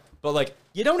GLIAC, but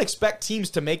you don't expect teams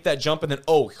to make that jump and then,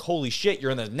 oh, holy shit, you're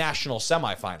in the national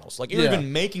semifinals. You're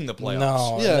even making the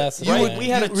playoffs. No, that's right. We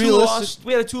had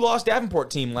a two-loss Davenport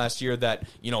team last year that,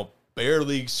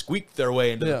 barely squeaked their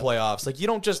way into the playoffs. You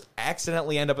don't just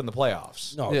accidentally end up in the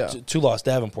playoffs. No, two-loss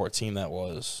Davenport team that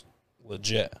was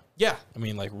legit. Yeah. I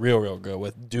mean, real good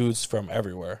with dudes from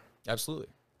everywhere. Absolutely.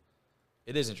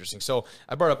 It is interesting. So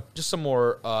I brought up just some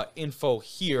more info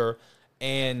here,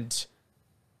 and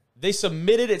they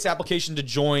submitted its application to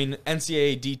join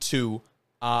NCAA D2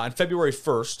 on February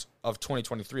 1st of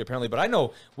 2023, apparently. But I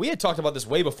know we had talked about this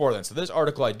way before then, so this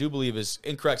article I do believe is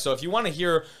incorrect. So if you want to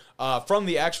hear from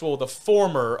the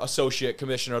former associate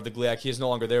commissioner of the GLIAC, he is no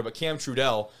longer there, but Cam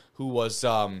Trudell, who was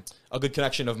a good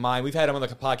connection of mine. We've had him on the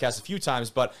podcast a few times,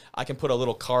 but I can put a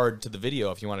little card to the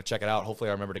video if you want to check it out.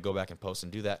 Hopefully I remember to go back and post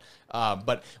and do that.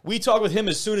 But we talked with him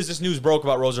as soon as this news broke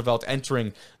about Roosevelt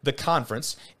entering the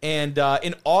conference. And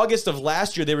in August of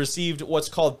last year, they received what's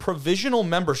called provisional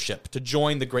membership to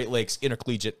join the Great Lakes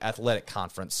Intercollegiate Athletic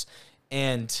Conference.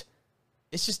 And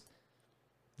it's just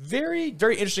very,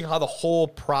 very interesting how the whole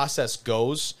process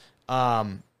goes.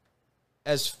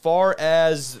 As far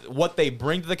as what they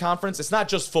bring to the conference, it's not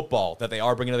just football that they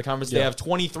are bringing to the conference. Yeah. They have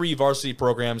 23 varsity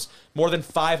programs, more than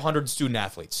 500 student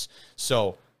athletes.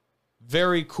 So,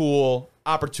 very cool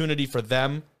opportunity for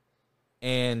them.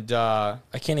 And I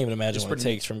can't even imagine what it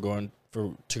takes to go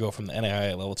from the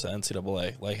NAIA level to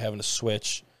NCAA, having to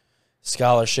switch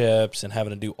scholarships and having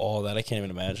to do all that. I can't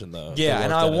even imagine the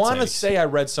and I want to say I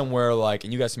read somewhere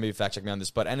and you guys can maybe fact check me on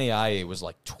this, but NAIA was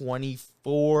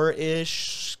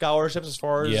 24-ish scholarships as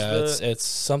far as it's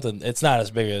something. It's not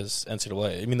as big as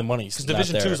NCAA. I mean, the money's because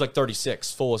Division 2 is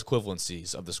 36 full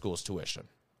equivalencies of the school's tuition.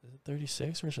 Is it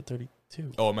 36 or is it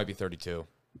 32? Oh, it might be 32.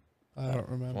 I don't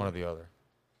remember. One or the other.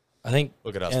 I think.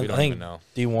 Look at us. We don't even know.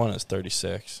 D1 is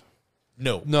 36.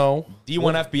 No.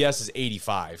 D1 FBS is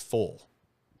 85 full.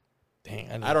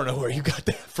 Dang, I don't know where you got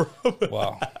that from.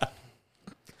 Wow.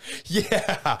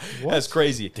 Yeah, that's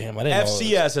crazy. Damn, I didn't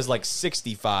FCS know this. has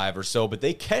 65 or so, but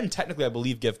they can technically, I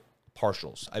believe, give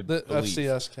partials.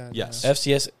 FCS can. Yes. Yeah.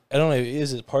 FCS, I don't know,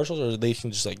 is it partials or they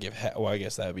can just give well, I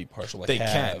guess that would be partial. They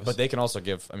halves. can, but they can also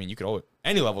give, you could always,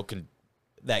 any level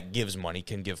that gives money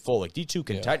can give full. D2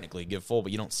 can technically give full,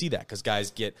 but you don't see that because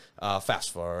guys get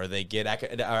FAFSA or they get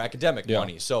academic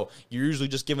money. So you're usually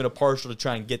just giving a partial to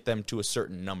try and get them to a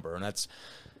certain number. And that's,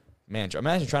 man,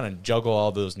 imagine trying to juggle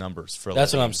all those numbers for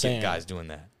that's what I'm saying. Guys doing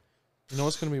that. You know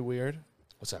what's going to be weird?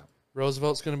 What's that?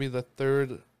 Roosevelt's going to be the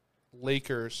third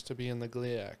Lakers to be in the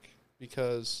GLIAC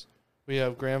because we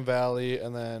have Grand Valley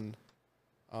and then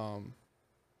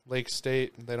Lake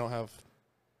State. They don't have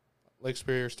Lake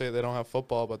Superior State. They don't have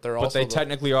football, but they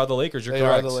technically are the Lakers. You're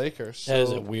correct. They are the Lakers. That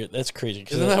is weird. That's crazy.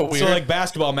 Isn't that weird? So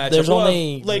basketball matchup. There's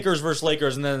only Lakers versus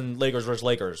Lakers, and then Lakers versus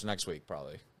Lakers next week,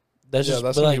 probably. That's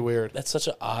gonna be weird. That's such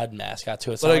an odd mascot to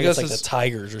it. It's but I guess it's the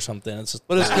Tigers or something. It's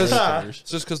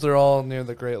just because they're all near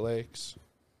the Great Lakes.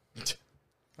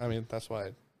 That's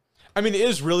why. It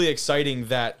is really exciting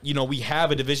that we have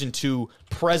a Division II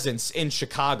presence in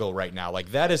Chicago right now.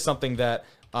 That is something that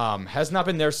has not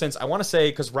been there since, I want to say,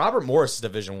 because Robert Morris is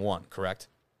Division I, correct?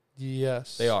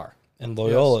 Yes. They are. And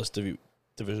Loyola's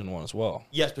Division I as well.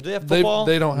 Yes, but do they have football?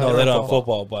 They don't have No, they don't have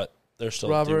football, but they're still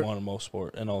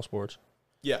D1 in all sports.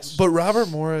 Yes. But Robert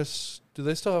Morris, do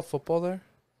they still have football there?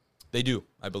 They do,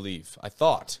 I believe. I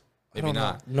thought. Maybe don't know.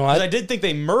 not. No, 'Cause I did think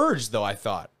they merged, though, I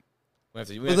thought. We have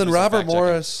to But do then some Robert fact-checking.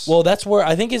 Morris. Well, that's where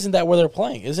I think isn't that where they're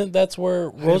playing? Isn't that's where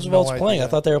Roosevelt's no playing? I idea.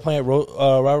 thought they were playing at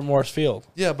Robert Morris Field.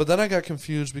 Yeah, but then I got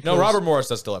confused because No, Robert Morris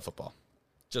does still have football.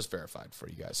 Just verified for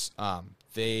you guys.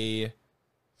 They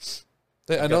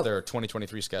I got know their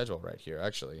 2023 schedule right here,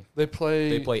 actually. they play.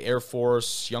 They play Air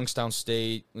Force, Youngstown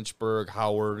State, Lynchburg,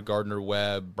 Howard,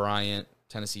 Gardner-Webb, Bryant,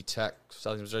 Tennessee Tech,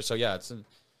 South Missouri. So, yeah, it's a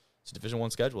Division I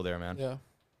schedule there, man. Yeah,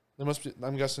 they must be.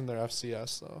 I'm guessing they're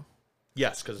FCS though.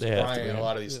 Yes, because They have to Bryant be. and a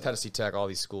lot of these, Yeah. Tennessee Tech, all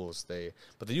these schools,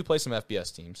 but they do play some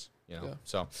FBS teams, you know. Yeah.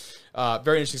 So,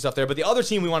 very interesting stuff there. But the other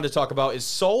team we wanted to talk about is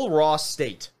Sul Ross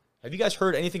State. Have you guys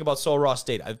heard anything about Sul Ross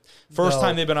State? First No.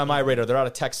 time they've been on my radar. They're out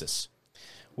of Texas.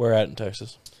 We're at in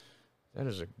Texas. That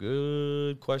is a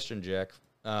good question, Jack.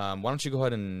 Why don't you go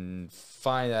ahead and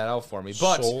find that out for me?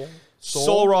 But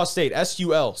Sul Ross State,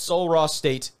 SUL, Sul Ross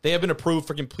State, they have been approved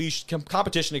for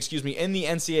competition, in the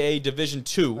NCAA Division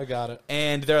II. I got it.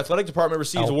 And their athletic department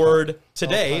receives Alpine. word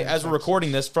today, Alpine, as we're Texas.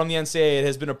 recording this, from the NCAA. It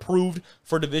has been approved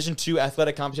for Division II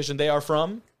athletic competition. They are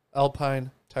from? Alpine,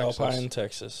 Texas, Alpine,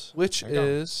 Texas. which There you go.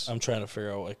 is I'm trying to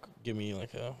figure out, give me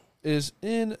a.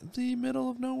 in the middle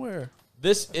of nowhere.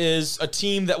 This is a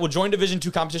team that will join Division II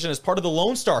competition as part of the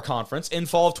Lone Star Conference in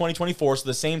fall of 2024, so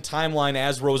the same timeline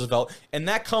as Roosevelt. And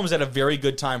that comes at a very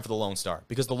good time for the Lone Star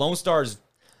because the Lone Star is,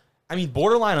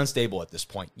 borderline unstable at this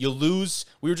point. You lose,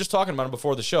 we were just talking about him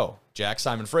before the show, Jack,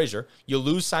 Simon Fraser. You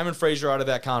lose Simon Fraser out of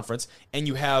that conference, and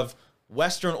you have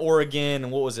Western Oregon,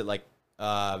 and what was it,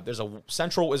 there's a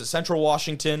Central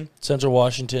Washington? Central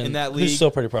Washington. In that Who's league.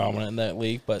 still pretty prominent in that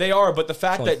league. But They are, but the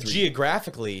fact only that three.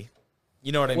 geographically,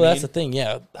 you know what I mean? well, that's the thing,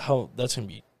 yeah. How that's going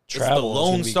to be It's travel. the is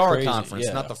gonna Lone be Star crazy, Conference,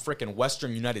 yeah. not the freaking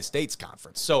Western United States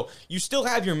Conference. So you still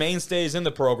have your mainstays in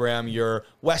the program, your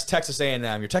West Texas A&M,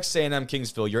 your Texas A&M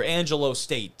Kingsville, your Angelo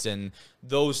State, and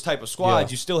those type of squads.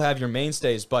 Yeah. You still have your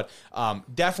mainstays, but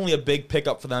definitely a big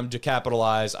pickup for them to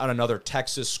capitalize on another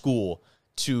Texas school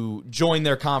to join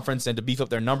their conference and to beef up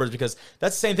their numbers, because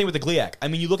that's the same thing with the GLIAC.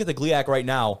 You look at the GLIAC right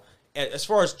now, as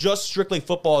far as just strictly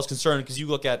football is concerned, because you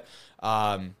look at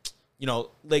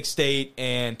Lake State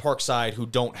and Parkside, who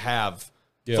don't have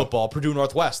football. Purdue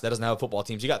Northwest, that doesn't have football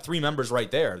teams. You got 3 members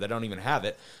right there that don't even have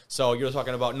it. So you're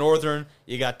talking about Northern,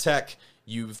 you got Tech,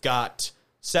 you've got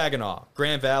Saginaw,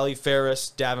 Grand Valley, Ferris,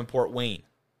 Davenport, Wayne.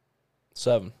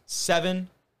 7. 7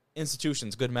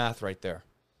 institutions. Good math right there.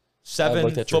 I 7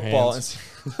 looked at your football. hands.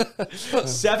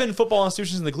 7 football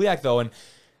institutions in the GLIAC, though,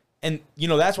 and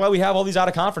that's why we have all these out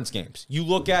of conference games. You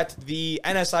look at the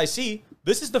NSIC.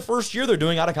 This is the first year they're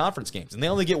doing out of conference games, and they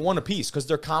only get 1 apiece because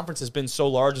their conference has been so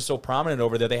large and so prominent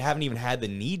over there. They haven't even had the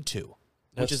need to,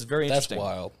 which is very interesting. That's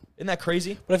wild. Isn't that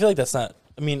crazy? But I feel like that's not.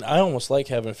 I almost like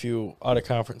having a few out of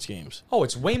conference games. Oh,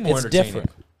 it's way more It's entertaining.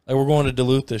 different. Like we're going to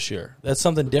Duluth this year. That's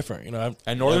something different,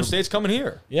 And Northern State's coming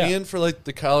here. Yeah. And for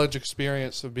the college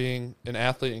experience of being an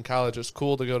athlete in college, it's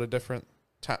cool to go to different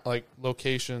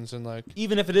locations and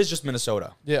Even if it is just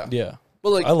Minnesota. yeah. Yeah.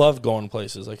 But I love going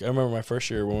places. I remember my first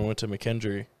year when we went to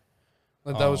McKendree.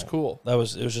 that was cool. It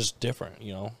was just different,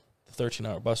 The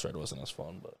 13-hour bus ride wasn't as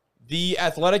fun, but The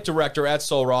athletic director at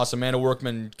Sul Ross, Amanda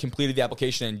Workman, completed the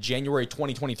application in January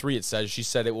 2023, it says. She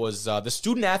said it was the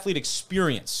student-athlete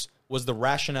experience was the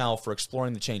rationale for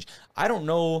exploring the change. I don't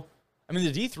know.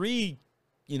 The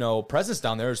D3, presence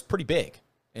down there is pretty big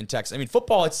in Texas.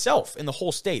 Football itself in the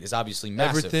whole state is obviously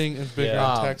massive. Everything is bigger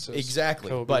Yeah. in Texas. Exactly.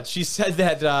 Kobe. But she said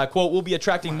that, quote, we'll be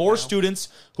attracting more students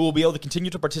who will be able to continue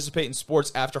to participate in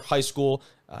sports after high school.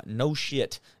 No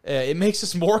shit. It makes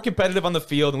us more competitive on the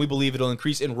field, and we believe it'll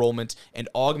increase enrollment and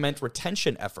augment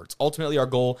retention efforts. Ultimately, our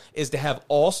goal is to have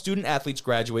all student athletes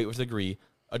graduate with a degree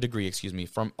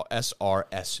from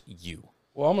SRSU.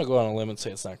 well, I'm gonna go on a limb and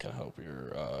say it's not gonna help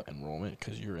your enrollment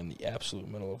because you're in the absolute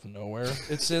middle of nowhere.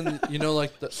 It's in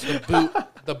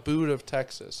the boot of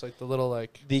Texas, the little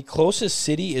The closest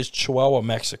city is Chihuahua,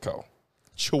 Mexico.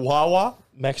 Chihuahua?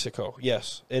 Mexico,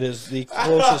 yes, it is the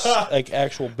closest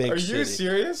actual big city.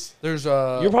 serious? there's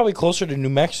You're probably closer to New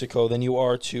Mexico than you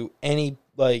are to any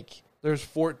there's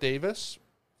Fort Davis,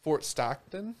 Fort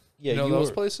Stockton. Yeah, you know you those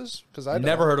were- places because I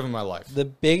Never heard of him in my life. The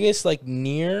biggest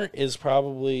near is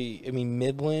probably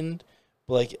Midland,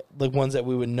 but ones that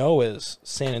we would know is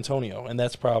San Antonio, and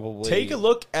that's probably Take a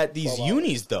look at these 12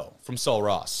 unis, though, from Sul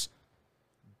Ross.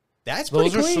 That's pretty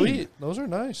Those are clean. sweet. Those are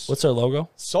nice. What's their logo?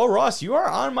 Sul Ross, you are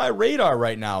on my radar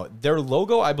right now. Their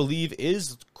logo, I believe,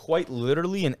 is quite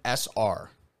literally an SR.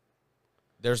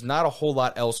 There's not a whole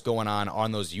lot else going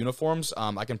on those uniforms.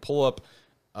 I can pull up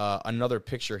another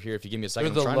picture here if you give me a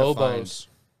second. They're I'm the trying to Lobos.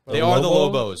 They are the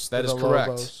Lobo? Lobos. That is The correct.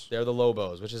 Lobos. They're the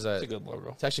Lobos, which is It's a good logo.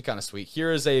 It's actually kind of sweet.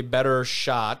 Here is a better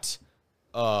shot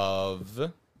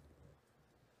of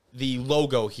the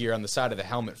logo here on the side of the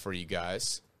helmet for you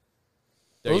guys.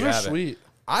 There Those you are have it. sweet.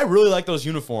 I really like those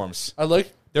uniforms. I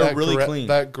like They're that really clean.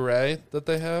 That gray that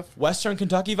they have, Western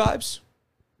Kentucky vibes?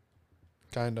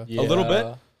 kind of. Yeah, A little bit?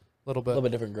 A little A bit. little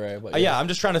bit different gray, but Yeah, I'm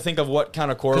just trying to think of what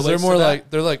kind of Because correlates they're more to that. like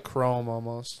they're like chrome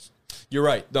almost. You're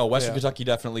right. No, Western Yeah. Kentucky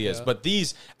definitely is. Yeah. But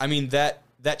these, I mean, that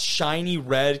shiny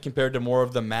red compared to more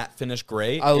of the matte finish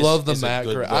gray. I love the is a matte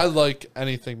good gray. look. I like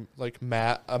anything like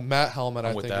matte. A matte helmet,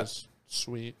 I with think, that. is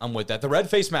sweet. I'm with that. The red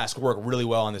face mask work really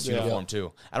well on this Yeah. uniform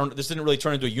too. This didn't really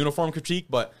turn into a uniform critique,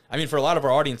 but I mean, for a lot of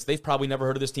our audience, they've probably never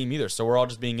heard of this team either. So we're all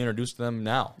just being introduced to them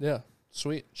now. Yeah,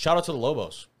 sweet. Shout out to the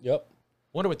Lobos. Yep.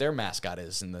 Wonder what their mascot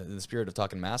is in the spirit of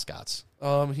talking mascots.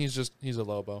 He's a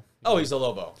Lobo. Oh, he's a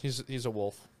Lobo. He's a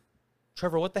wolf.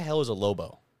 Trevor, what the hell is a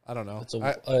Lobo? I don't know.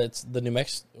 It's the New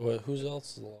Mexico. Who's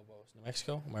else is the Lobos? New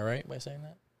Mexico? Am I right by saying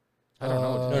that? I don't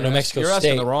know. No, New Mexico You're State.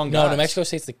 asking the wrong No, guys. New Mexico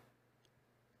State's the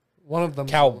One of them.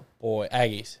 Cowboy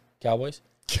Aggies. Cowboys.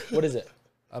 What is it?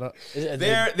 I don't. Is it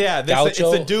It's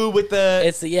Gaucho? the dude with the.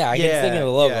 It's the I keep thinking of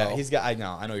the logo. Yeah, he's got. I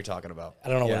know what you're talking about. I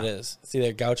don't know Yeah. what it is. It's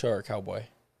either Gaucho or Cowboy.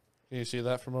 Can you see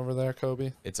that from over there,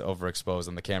 Kobe? It's overexposed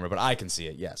on the camera, but I can see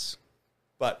it. Yes,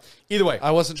 but either way.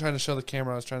 I wasn't trying to show the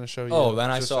camera. I was trying to show you. Oh, then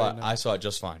I just saw so it. you know. I saw it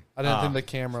just fine. I didn't think the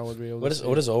camera would be able. What to is see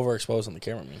what it. does overexposed on the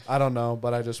camera mean? I don't know,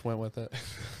 but I just went with it.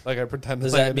 Like I pretended.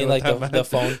 Does like I that knew mean what like that the meant.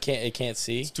 phone can't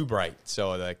see? It's too bright,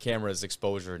 so the camera's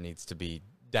exposure needs to be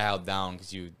dialed down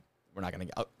because we're not going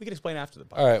to. We can explain after the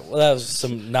podcast. All right. Well, that was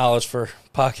some knowledge for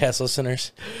podcast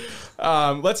listeners.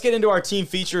 Let's get into our team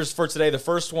features for today. The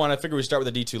first one, I figure we start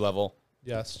with the D2 level.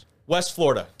 Yes. West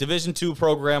Florida, Division II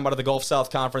program out of the Gulf South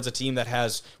Conference, a team that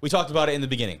has, we talked about it in the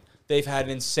beginning. They've had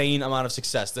an insane amount of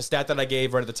success. The stat that I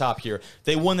gave right at the top here,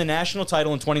 they won the national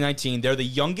title in 2019. They're the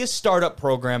youngest startup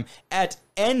program at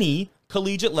any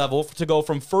collegiate level to go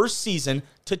from first season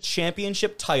to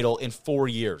championship title in 4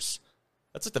 years.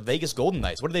 That's like the Vegas Golden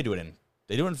Knights. What do they do it in?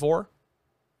 They do it in 4?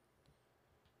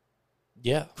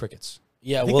 Yeah. Crickets.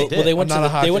 Yeah. think Well, they did. they went I'm to not a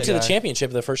the hockey the guy.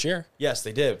 championship the first year, Yes,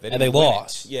 they did. And didn't they win it.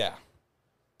 lost. Yeah.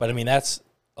 but I mean that's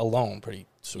alone pretty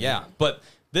sweet. Yeah, but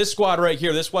this squad right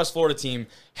here, this West Florida team,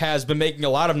 has been making a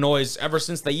lot of noise ever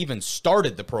since they even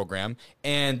started the program,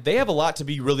 and they have a lot to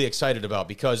be really excited about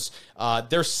because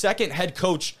their second head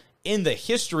coach in the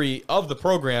history of the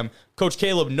program, Coach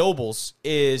Caleb Nobles,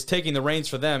 is taking the reins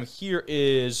for them. Here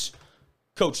is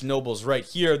Coach Nobles right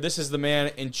here. This is the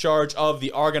man in charge of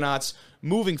the Argonauts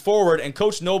moving forward, and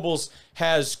Coach Nobles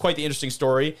has quite the interesting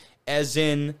story, as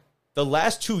in the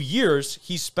last 2 years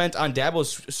he's spent on Dabo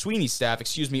Sweeney's staff,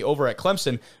 over at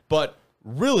Clemson, but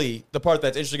really the part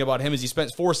that's interesting about him is he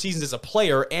spent 4 seasons as a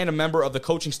player and a member of the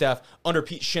coaching staff under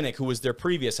Pete Shinnick, who was their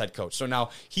previous head coach. So now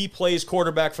he plays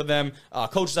quarterback for them,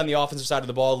 coaches on the offensive side of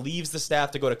the ball, leaves the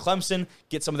staff to go to Clemson,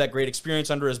 get some of that great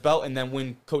experience under his belt, and then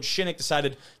when Coach Shinnick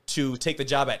decided to take the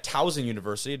job at Towson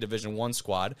University, a Division I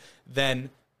squad, then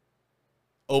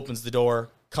opens the door,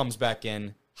 comes back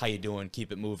in, how you doing,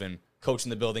 keep it moving, coach in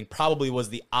the building, probably was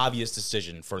the obvious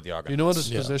decision for the Argonauts. You know what his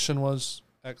position was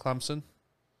at Clemson?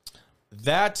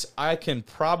 That I can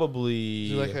probably...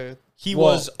 Is he like a- He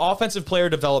was offensive player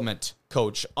development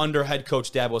coach under head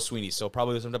coach Dabo Sweeney, so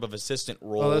probably some type of assistant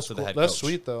role Oh, that's to the cool. head That's coach.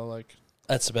 sweet though. Like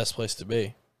That's the best place to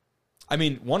be. I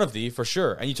mean, one of the, for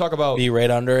sure. And you talk about... Be right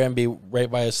under him, be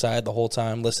right by his side the whole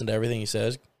time, listen to everything he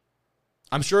says.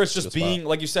 I'm sure it's just Good being, spot.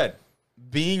 like you said,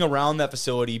 being around that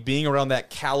facility, being around that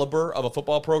caliber of a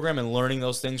football program and learning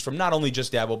those things from not only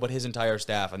just Dabo, but his entire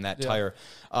staff and that entire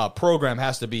program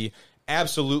has to be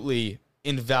absolutely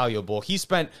invaluable. He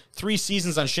spent 3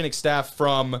 seasons on Shinnick's staff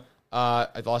from, I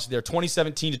lost it there,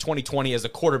 2017 to 2020 as a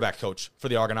quarterback coach for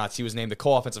the Argonauts. He was named the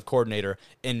co-offensive coordinator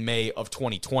in May of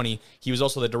 2020. He was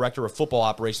also the director of football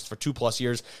operations for 2+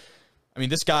 years. I mean,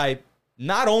 this guy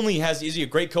not only is he a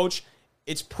great coach,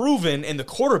 it's proven in the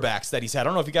quarterbacks that he's had. I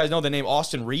don't know if you guys know the name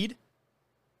Austin Reed.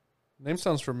 name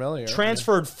sounds familiar.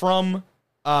 Transferred from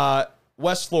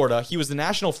West Florida. He was the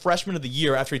National Freshman of the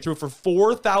Year after he threw for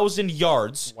 4,000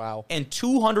 yards Wow. and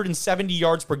 270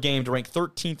 yards per game to rank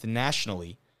 13th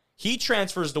nationally. He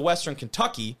transfers to Western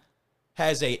Kentucky,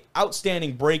 has a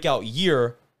outstanding breakout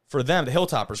year for them, the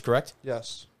Hilltoppers, correct?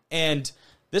 Yes. And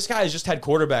this guy has just had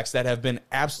quarterbacks that have been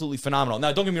absolutely phenomenal.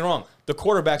 Now, don't get me wrong. The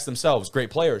quarterbacks themselves,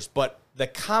 great players, but the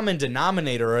common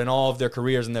denominator in all of their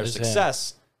careers and their Is him.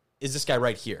 success is this guy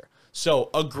right here. So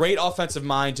a great offensive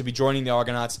mind to be joining the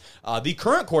Argonauts. The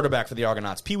current quarterback for the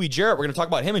Argonauts, Pee Wee Jarrett, we're going to talk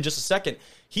about him in just a second.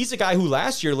 He's a guy who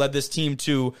last year led this team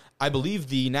to, I believe,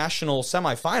 the national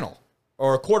semifinal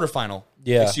or a quarterfinal,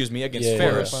 excuse me, against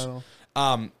Ferris.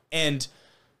 And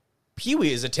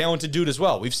Pee-wee is a talented dude as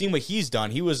well. We've seen what he's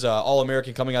done. He was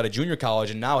All-American coming out of junior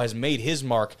college and now has made his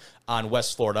mark on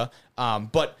West Florida.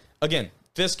 But, again,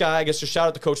 this guy, I guess just shout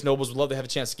out to Coach Nobles. Would love to have a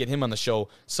chance to get him on the show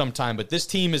sometime. But this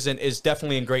team is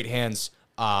definitely in great hands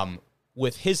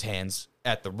with his hands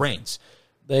at the reins.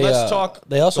 Let's talk.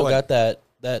 They also got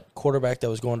that quarterback that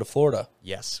was going to Florida.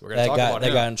 Yes, we're going to talk about him.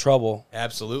 That got in trouble.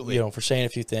 Absolutely. For saying a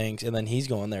few things, and then he's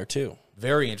going there too.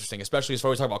 Very interesting, especially as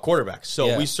far as we talk about quarterbacks.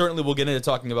 So we certainly will get into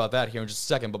talking about that here in just a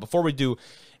second. But before we do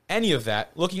any of that,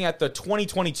 looking at the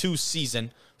 2022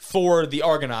 season for the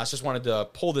Argonauts, just wanted to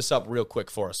pull this up real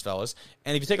quick for us, fellas.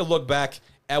 And if you take a look back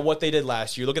at what they did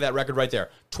last year, look at that record right there.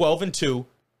 12-2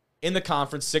 in the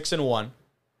conference, 6-1.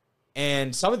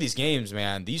 And some of these games,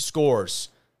 man, these scores,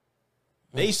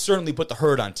 they certainly put the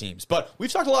hurt on teams. But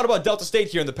we've talked a lot about Delta State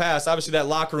here in the past. Obviously, that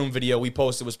locker room video we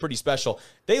posted was pretty special.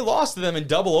 They lost to them in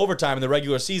double overtime in the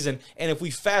regular season. And if we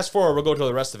fast forward, we'll go to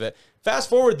the rest of it. Fast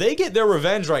forward, they get their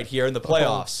revenge right here in the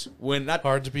playoffs. When not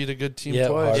hard to beat a good team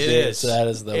twice. It is. That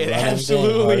is the it running absolutely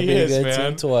game. is, Hard to beat a good man.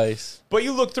 team twice. But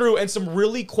you look through, and some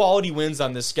really quality wins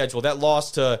on this schedule. That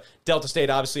loss to Delta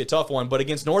State, obviously a tough one, but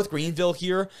against North Greenville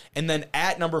here, and then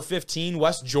at number 15,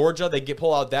 West Georgia, they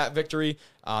pull out that victory.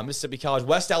 Mississippi College.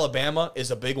 West Alabama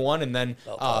is a big one, and then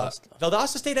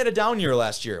Valdosta State had a down year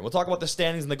last year. We'll talk about the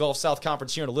standings in the Gulf South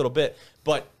Conference here in a little bit,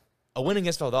 but a win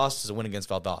against Valdosta is a win against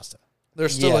Valdosta. They're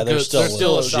still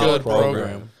a a solid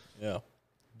program. Yeah.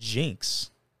 Jinx.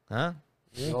 Huh?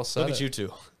 Yeah. Look at you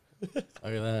two. Look at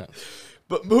that.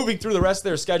 But moving through the rest of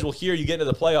their schedule here, you get into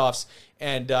the playoffs,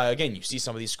 and again, you see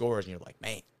some of these scores, and you're like,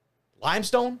 man,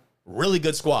 Limestone, really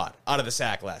good squad out of the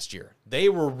SAC last year. They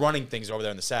were running things over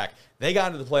there in the SAC. They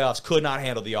got into the playoffs, could not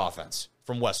handle the offense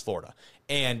from West Florida.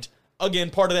 And again,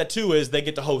 part of that, too, is they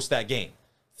get to host that game.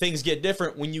 Things get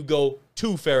different when you go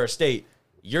to Ferris State.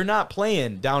 You're not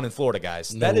playing down in Florida, guys.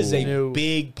 That is a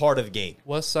big part of the game.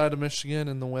 West side of Michigan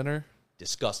in the winter.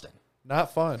 Disgusting.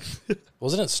 Not fun.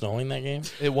 Wasn't it snowing that game?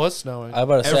 It was snowing. I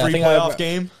about to say, Every playoff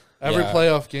game? Every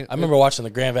playoff game. I remember watching the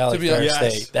Grand Valley Ferris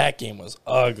Yes. State. That game was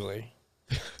ugly.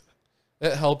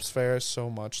 It helps Ferris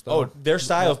so much, though. Oh, their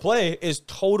style of play is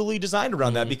totally designed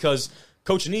around that because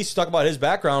Coach Anise, talk about his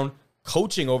background,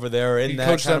 coaching over there in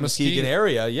that kind of Muskegon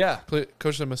area. Yeah.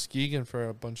 Coached at Muskegon for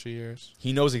a bunch of years.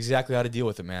 He knows exactly how to deal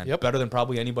with it, man. Yep. Better than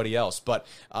probably anybody else. But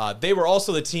they were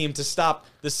also the team to stop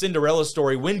the Cinderella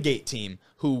story Wingate team,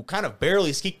 who kind of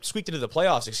barely squeaked into the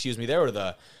playoffs. They were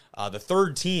the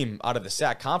third team out of the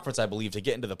SAC conference, I believe, to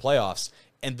get into the playoffs.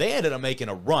 And they ended up making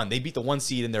a run. They beat the 1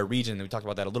 seed in their region, and we talked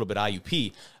about that a little bit,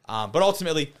 IUP. But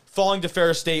ultimately, falling to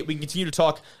Ferris State. We can continue to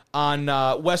talk on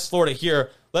West Florida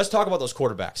here. Let's talk about those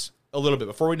quarterbacks a little bit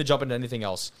before we jump into anything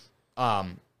else.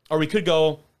 Or we could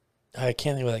go... I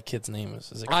can't think of what that kid's name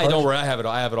is. Is it don't worry. I have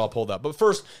it all pulled up. But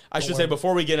first, I should say,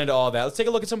 before we get into all that, let's take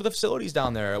a look at some of the facilities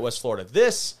down there at West Florida.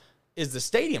 This is the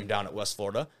stadium down at West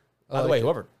Florida. By the way,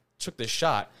 whoever took this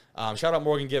shot, shout out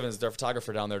Morgan Givens, their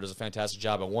photographer down there, does a fantastic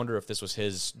job. I wonder if this was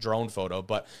his drone photo.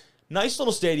 But nice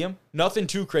little stadium. Nothing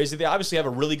too crazy. They obviously have a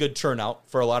really good turnout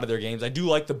for a lot of their games. I do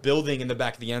like the building in the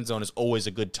back of the end zone is always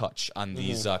a good touch on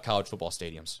these college football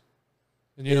stadiums.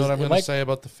 And you know what I'm going to say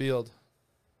about the field?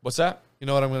 What's that? You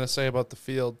know what I'm going to say about the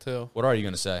field, too? What are you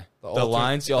going to say? The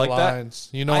lines? You the like lines.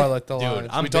 that? You know I like the lines.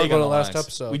 I'm we talked big about on it the last lines.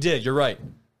 episode. We did. You're right.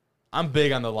 I'm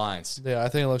big on the lines. Yeah, I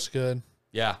think it looks good.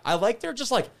 Yeah. I like their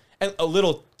just like a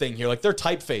little thing here. Like their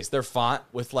typeface, their font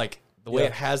with like the way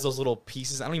it has those little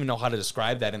pieces. I don't even know how to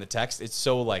describe that in the text. It's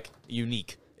so like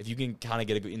unique. If you can kind of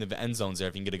get in the end zones there,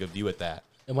 if you can get a good view at that.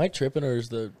 Am I tripping or is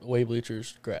the away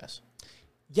bleachers grass?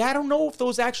 Yeah, I don't know if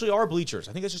those actually are bleachers.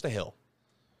 I think it's just a hill.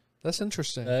 That's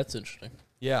interesting. That's interesting.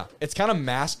 Yeah. It's kind of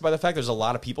masked by the fact there's a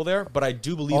lot of people there, but I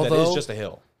do believe that it is just a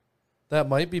hill. That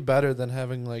might be better than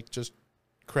having like just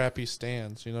crappy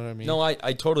stands. You know what I mean? No, I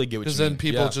totally get what you mean. Because then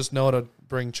people just know to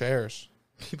bring chairs.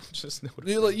 People just know.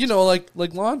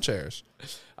 Like lawn chairs.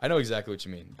 I know exactly what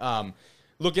you mean.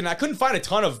 Looking, I couldn't find a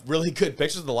ton of really good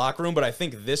pictures of the locker room, but I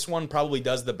think this one probably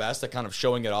does the best at kind of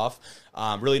showing it off.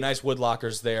 Really nice wood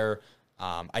lockers there.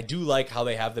 I do like how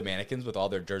they have the mannequins with all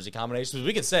their jersey combinations.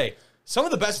 We could say some of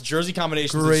the best jersey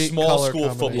combinations in small school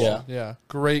football. Yeah,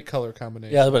 great color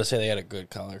combination. Yeah, I was about to say they had a good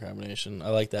color combination. I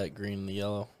like that green and the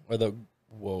yellow. Or the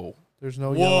whoa. There's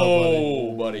no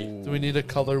yellow, buddy. Do we need a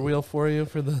color wheel for you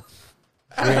for the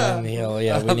green and the yellow?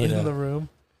 Yeah, we need in the room.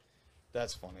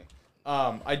 That's funny.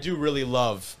 I do really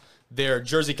love their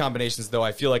jersey combinations, though.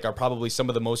 I feel like are probably some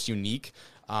of the most unique.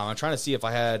 I'm trying to see if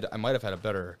I might have had a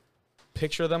better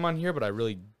picture of them on here, but I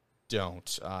really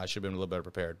don't. I should have been a little better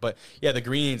prepared. But, yeah, the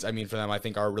greens, I mean, for them, I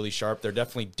think are really sharp. They're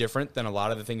definitely different than a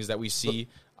lot of the things that we see,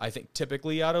 I think,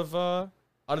 typically out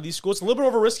of these schools. It's a little bit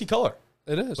of a risky color.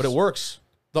 It is. But it works.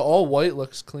 The all white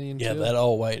looks clean, Yeah, too. that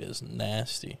all white is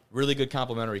nasty. Really good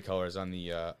complementary colors on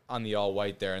the all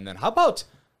white there. And then how about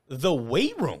the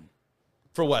weight room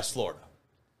for West Florida?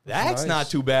 That's nice. not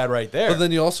too bad right there. But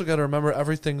then you also got to remember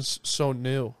everything's so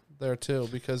new there, too,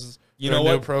 because You they're know a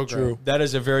new what? program. True. That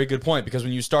is a very good point, because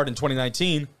when you start in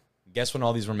 2019, guess when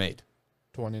all these were made?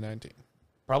 2019.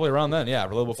 Probably around then, yeah, a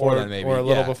little before Or- then maybe. or a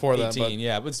little Yeah, before then, 18, but-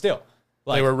 yeah, but still.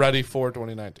 They were ready for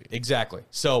 2019. Exactly.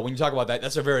 So when you talk about that,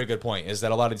 that's a very good point, is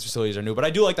that a lot of these facilities are new. But I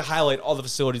do like to highlight all the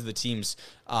facilities of the teams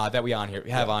that we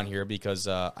have on here, because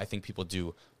I think people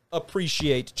do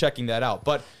appreciate checking that out.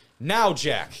 But now,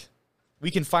 Jack, we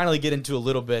can finally get into a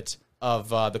little bit of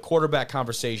the quarterback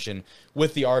conversation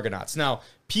with the Argonauts. Now,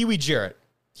 Pee Wee Jarrett,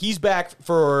 he's back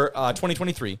for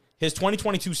 2023. His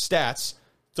 2022 stats,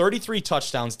 33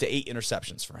 touchdowns to 8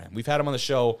 interceptions for him. We've had him on the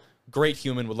show. Great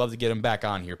human. Would love to get him back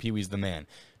on here. Pee Wee's the man.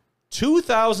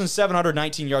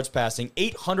 2,719 yards passing,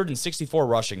 864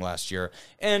 rushing last year.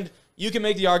 And you can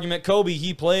make the argument, Kobe,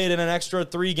 he played in an extra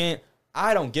 3 game.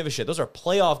 I don't give a shit. Those are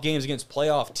playoff games against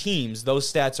playoff teams.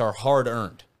 Those stats are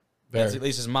hard-earned. That's, at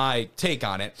least is my take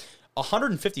on it.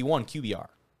 151 QBR.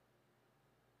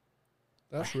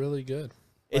 That's really good.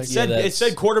 It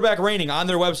said quarterback rating on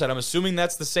their website. I'm assuming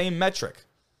that's the same metric.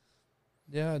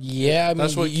 Yeah. Yeah, I mean,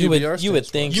 That's what you QBR would stands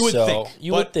for. think You would so. think.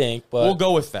 You would think, but we'll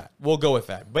go with that.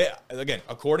 But again,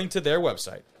 according to their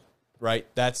website, right?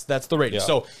 That's the rating. Yeah.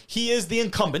 So he is the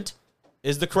incumbent,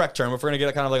 is the correct term. If we're gonna get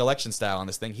a kind of like election style on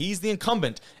this thing, he's the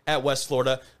incumbent at West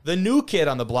Florida. The new kid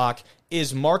on the block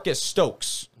is Marcus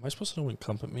Stokes. am I supposed to know what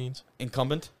incumbent means?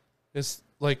 Incumbent? It's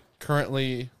like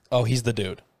currently. Oh, he's the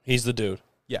dude. He's the dude.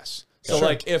 Yes. So Sure.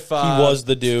 like if He was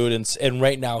the dude, and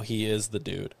right now he is the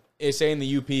dude. say in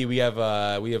the UP we have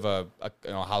a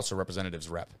House of Representatives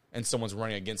rep, and someone's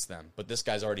running against them, but this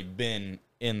guy's already been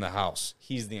in the House.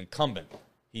 He's the incumbent.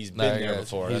 He's been there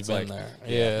before. He's That's been like, there.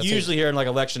 Yeah, You usually hear in like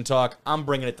election talk, I'm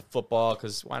bringing it to football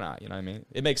because why not? You know what I mean?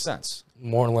 It makes sense.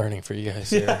 more learning for you guys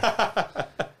here.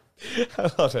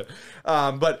 I love it.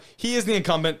 But he is the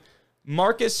incumbent.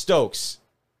 Marcus Stokes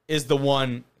is the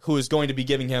one who is going to be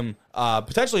giving him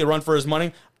potentially a run for his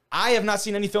money. I have not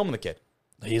seen any film on the kid.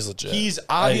 He's legit. He's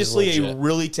obviously He's a legit.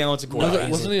 really talented quarterback.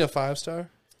 Wasn't he a 5-star?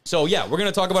 So yeah, we're going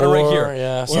to talk about it right here.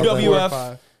 Yeah, something. 4 or UWF,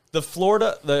 5.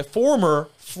 the former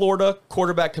Florida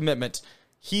quarterback commitment.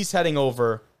 He's heading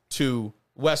over to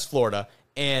West Florida,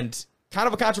 and kind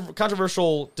of a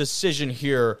controversial decision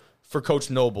here for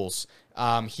Coach Nobles.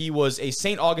 He was a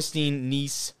St. Augustine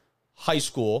Nice high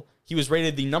school. He was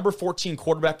rated the number 14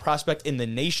 quarterback prospect in the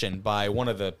nation by one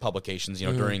of the publications,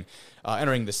 during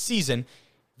entering the season.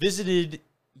 Visited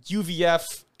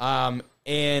UVF,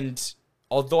 and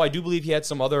although I do believe he had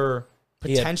some other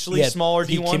potentially smaller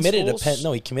D1 committed schools. to Penn.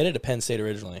 No, he committed to Penn State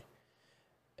originally,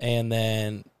 and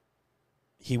then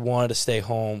he wanted to stay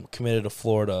home. Committed to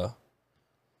Florida,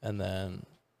 and then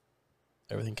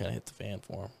everything kind of hit the fan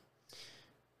for him.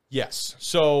 Yes.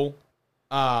 So,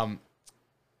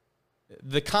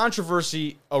 the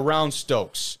controversy around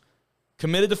Stokes,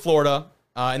 committed to Florida,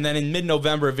 and then in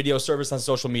mid-November, a video surfaced on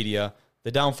social media.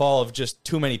 The downfall of just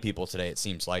too many people today, it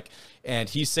seems like. And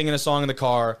he's singing a song in the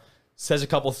car, says a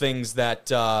couple things that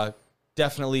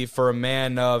definitely, for a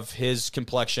man of his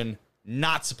complexion,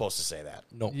 not supposed to say that.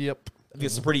 No, Yep. I think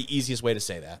it's the pretty easiest way to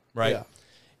say that, right? Yeah.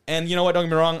 And you know what? Don't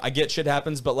get me wrong. I get shit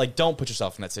happens, but like, don't put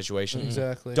yourself in that situation.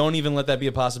 Exactly. Don't even let that be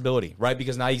a possibility, right?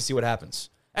 Because now you see what happens.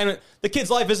 And the kid's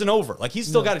life isn't over. Like, he's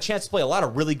still got a chance to play a lot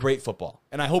of really great football,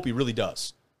 and I hope he really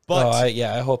does. But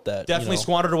I hope that definitely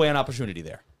squandered away an opportunity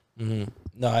there.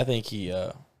 No, I think he.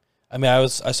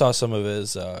 I saw some of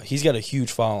his. He's got a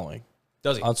huge following.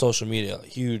 Does he? On social media,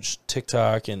 huge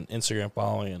TikTok and Instagram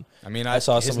following. And I mean, I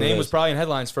saw his some of name his. was probably in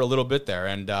headlines for a little bit there,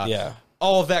 and Yeah.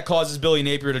 all of that causes Billy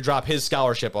Napier to drop his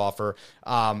scholarship offer.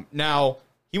 Now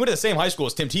he went to the same high school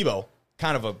as Tim Tebow.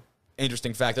 Kind of a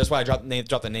interesting fact. That's why I dropped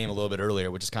the name a little bit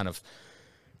earlier, which is kind of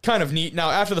neat.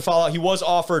 Now, after the fallout, he was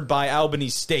offered by Albany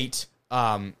State,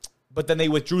 but then they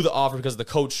withdrew the offer because the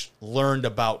coach learned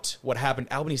about what happened.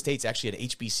 Albany State's actually at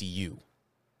HBCU.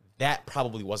 That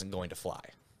probably wasn't going to fly.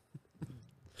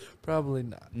 Probably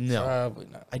not. No, Probably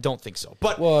not. I don't think so.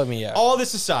 But Well, I mean, yeah. all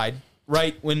this aside,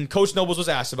 right, when Coach Nobles was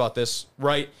asked about this,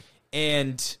 right,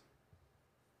 and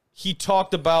he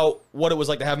talked about what it was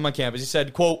like to have him on campus. He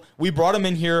said, quote, "We brought him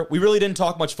in here. We really didn't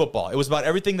talk much football. It was about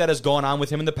everything that has gone on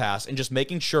with him in the past and just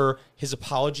making sure his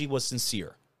apology was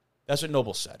sincere." That's what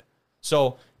Nobles said.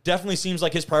 So definitely seems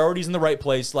like his priority's in the right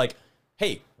place. Like,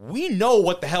 hey, we know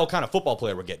what the hell kind of football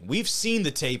player we're getting. We've seen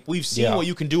the tape. We've seen what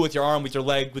you can do with your arm, with your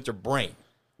leg, with your brain.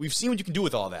 We've seen what you can do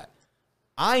with all that.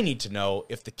 I need to know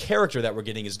if the character that we're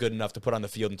getting is good enough to put on the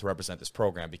field and to represent this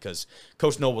program, because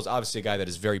Coach Noble is obviously a guy that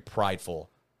is very prideful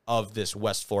of this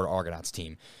West Florida Argonauts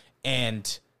team.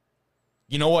 And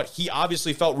you know what? He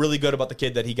obviously felt really good about the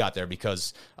kid that he got there,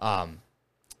 because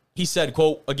he said,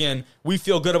 quote, again, we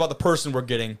feel good about the person we're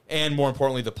getting and, more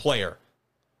importantly, the player.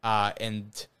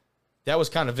 And that was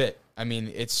kind of it. I mean,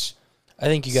 I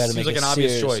think you got to make like an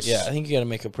obvious choice. Yeah, I think you got to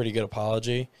make a pretty good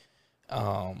apology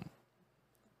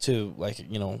to, like,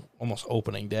 you know, almost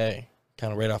opening day,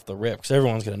 kind of right off the rip, because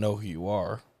everyone's going to know who you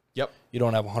are. Yep. You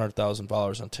don't have 100,000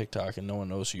 followers on TikTok and no one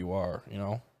knows who you are, you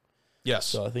know? Yes.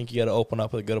 So I think you got to open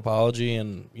up with a good apology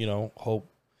and, you know, hope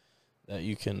that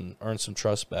you can earn some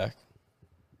trust back.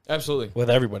 Absolutely.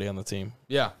 With everybody on the team.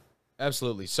 Yeah,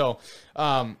 absolutely. So,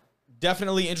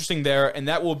 definitely interesting there, and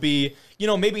that will be, you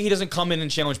know, maybe he doesn't come in and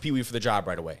challenge Pee Wee for the job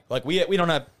right away. Like, we don't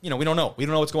have, you know, we don't know. We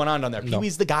don't know what's going on down there. Pee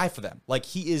Wee's the guy for them. Like,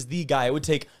 he is the guy. It would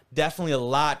take definitely a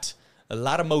lot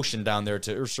of motion down there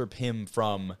to usurp him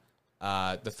from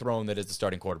the throne that is the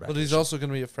starting quarterback. But he's also going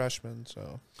to be a freshman,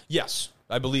 so. Yes,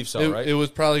 I believe so, right?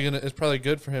 It's probably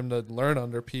good for him to learn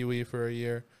under Pee Wee for a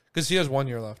year, because he has 1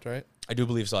 year left, right? I do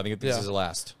believe so. I think this is the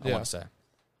last, I Yeah. want to say.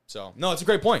 So, no, it's a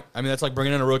great point. I mean, that's like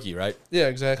bringing in a rookie, right? Yeah,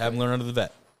 exactly. Have him learn under the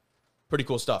vet. Pretty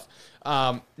cool stuff.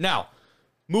 Now,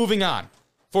 moving on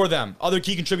for them, other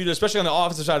key contributors, especially on the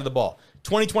offensive side of the ball.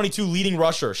 2022 leading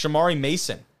rusher, Shamari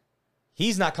Mason.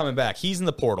 He's not coming back. He's in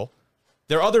the portal.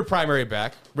 Their other primary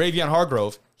back, Ravion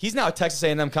Hargrove, he's now at Texas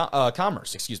A&M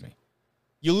Commerce. Excuse me.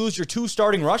 You lose your 2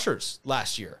 starting rushers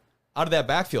last year out of that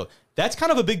backfield. That's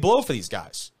kind of a big blow for these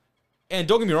guys. And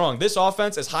don't get me wrong, this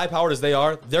offense, as high-powered as they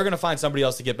are, they're going to find somebody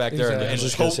else to get back there and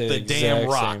Just poke say the damn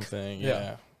rock. Same thing.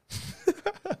 Yeah.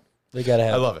 They got to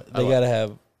have. I love it. They got to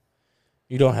have.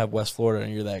 You don't have West Florida,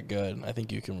 and you're that good. I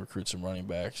think you can recruit some running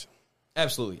backs.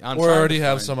 Absolutely. Or already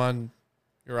have some on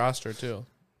your roster too.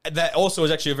 That also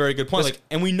is actually a very good point. Like,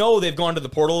 and we know they've gone to the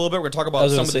portal a little bit. We're going to talk about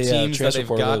some of the teams that they've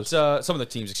got. Some of the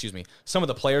teams, some of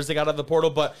the players they got out of the portal.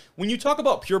 But when you talk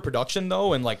about pure production,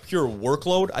 though, and like pure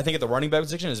workload, I think at the running back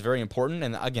position is very important.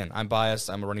 And again, I'm biased.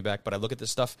 I'm a running back, but I look at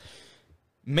this stuff.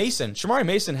 Shamari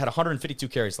Mason had 152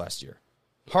 carries last year.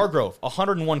 Hargrove,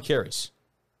 101 carries.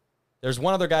 There's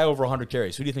one other guy over 100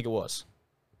 carries. Who do you think it was?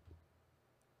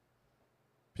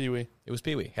 Pee Wee. It was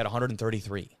Pee Wee. Had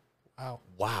 133. Wow.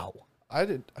 Wow.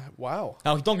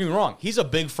 Now, don't get me wrong. He's a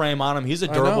big frame on him. He's a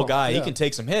durable guy. yeah. He can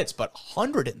take some hits, but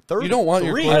 130. You don't want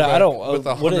your I don't.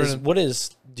 with What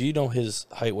is? Do you know his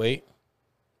height weight?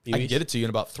 I can get it to you in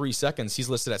about 3 seconds. He's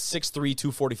listed at 6'3",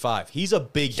 245. He's a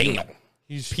big human.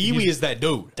 Pee Wee is that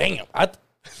dude. Damn.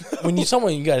 When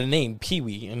someone you got a name Pee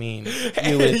Wee, I mean,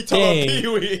 you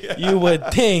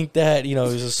would think that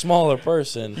he's a smaller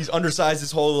person. He's undersized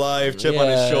his whole life, chip on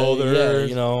his shoulder.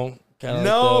 Yeah,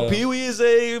 no, Pee Wee is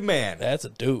a man. That's a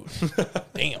dude.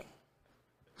 Damn.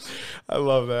 I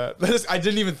love that. I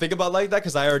didn't even think about like that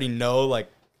because I already know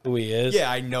who he is. Yeah,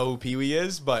 I know who Pee Wee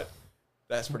is, but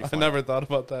that's pretty funny. I never thought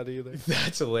about that either.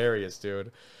 That's hilarious,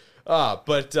 dude.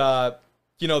 It's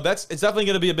definitely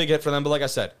going to be a big hit for them. But like I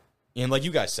said, and like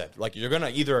you guys said, like you're going to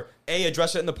either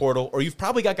address it in the portal, or you've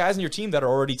probably got guys in your team that are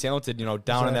already talented,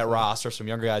 down in that roster, some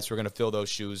younger guys who are going to fill those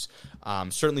shoes.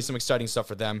 Certainly some exciting stuff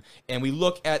for them. And we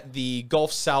look at the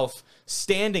Gulf South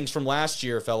standings from last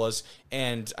year, fellas,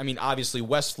 and I mean, obviously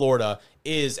West Florida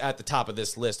is at the top of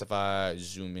this list. If I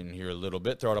zoom in here a little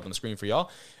bit, throw it up on the screen for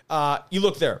y'all. You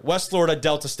look there, West Florida,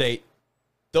 Delta State,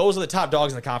 those are the top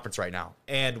dogs in the conference right now.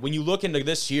 And when you look into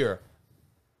this year,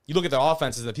 you look at their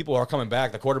offenses, the people who are coming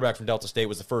back. The quarterback from Delta State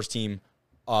was the first team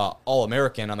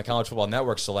All-American on the College Football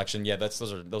Network selection. Yeah,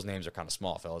 those names are kind of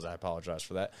small, fellas. I apologize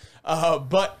for that.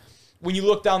 But when you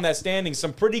look down that standing,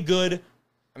 some pretty good,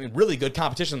 really good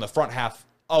competition in the front half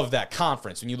of that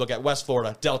conference. When you look at West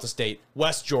Florida, Delta State,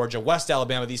 West Georgia, West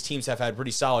Alabama, these teams have had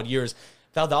pretty solid years.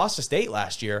 Valdosta State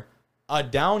last year, a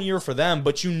down year for them,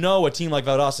 but a team like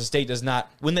Valdosta State does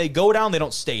not, when they go down, they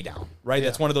don't stay down, right? Yeah.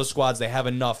 That's one of those squads, they have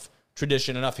enough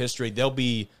tradition, enough history. They'll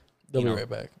be right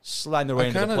back. Sliding their way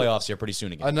into the playoffs here pretty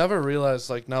soon again. I never realized,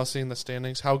 now seeing the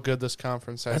standings, how good this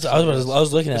conference actually is. I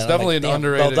was looking at it. It's definitely an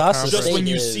underrated conference. Just when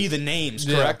you see the names,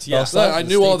 correct? Yeah. I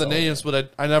knew all the names,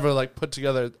 but I never put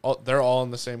together, they're all in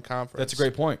the same conference. That's a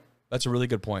great point. That's a really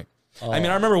good point. I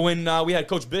remember when we had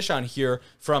Coach Bish on here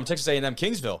from Texas A&M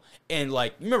Kingsville, and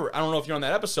you remember, I don't know if you're on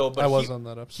that episode, but I was on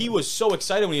that episode. He was so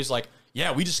excited when he was like,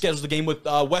 yeah, we just scheduled the game with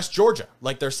West Georgia,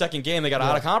 their second game. They got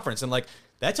out of conference, and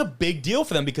that's a big deal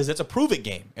for them because it's a prove-it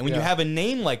game. And when you have a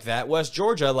name like that, West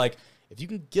Georgia, if you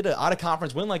can get an out of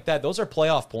conference win like that, those are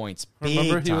playoff points.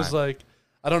 Remember, he time. was like,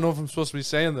 I don't know if I'm supposed to be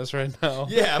saying this right now.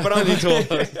 Yeah, but I'm he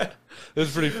told us. It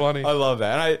was pretty funny. I love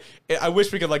that. And I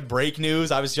wish we could like break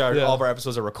news. Obviously, all of our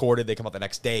episodes are recorded. They come out the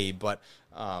next day. But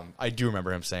I do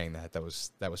remember him saying that. That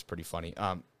was pretty funny.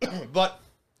 But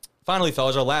finally,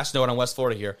 fellas, our last note on West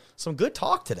Florida here. Some good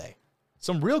talk today.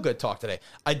 Some real good talk today.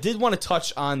 I did want to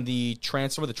touch on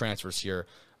some of the transfers here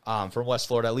from West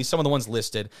Florida, at least some of the ones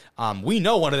listed. We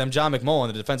know one of them, John McMullen,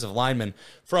 the defensive lineman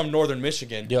from Northern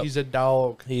Michigan. Yep. He's a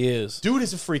dog. He is. Dude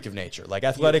is a freak of nature. Like,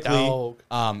 athletically,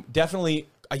 definitely,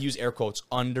 I use air quotes,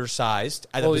 undersized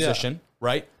at the position,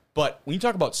 right? But when you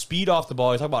talk about speed off the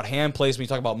ball, you talk about hand placement, you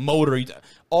talk about motor,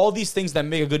 all these things that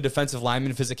make a good defensive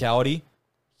lineman, physicality,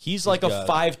 he's like a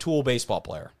five-tool baseball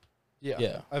player.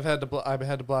 Yeah. I've had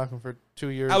to block him for 2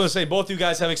 years. I would say both you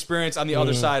guys have experience on the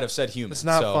other side of said human. It's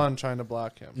not fun trying to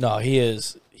block him. No, he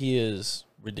is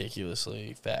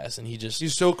ridiculously fast, and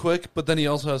he's so quick, but then he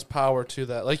also has power to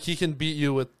that. Like, he can beat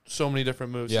you with so many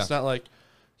different moves. Yeah. It's not like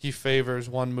he favors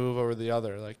one move over the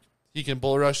other. Like, he can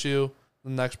bull rush you, the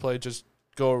next play just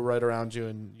go right around you,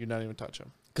 and you not even touch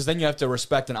him. Because then you have to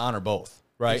respect and honor both.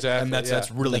 Right, exactly, and that's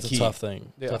really that's key. A tough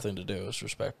thing. Yeah. Tough thing to do is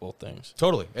respect both things.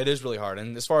 Totally, it is really hard.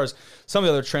 And as far as some of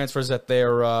the other transfers that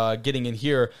they're getting in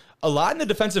here, a lot in the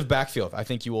defensive backfield, I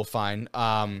think you will find.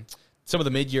 Some of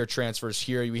the mid-year transfers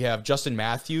here, we have Justin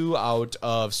Matthew out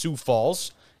of Sioux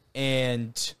Falls,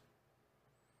 and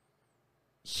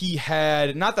he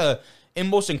had not the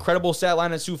most incredible stat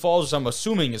line at Sioux Falls, which I'm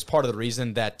assuming is part of the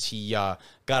reason that he got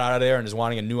out of there and is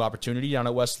wanting a new opportunity down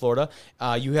at West Florida.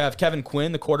 You have Kevin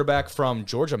Quinn, the quarterback from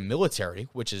Georgia Military,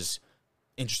 which is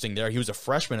interesting there. He was a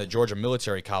freshman at Georgia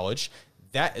Military College.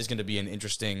 That is going to be an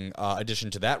interesting addition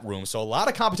to that room. So a lot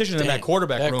of competition in that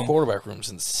quarterback room. That quarterback room is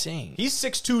insane. He's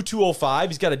 6'2", 205.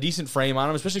 He's got a decent frame on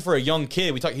him, especially for a young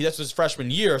kid. That's his freshman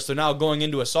year, so now going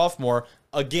into a sophomore,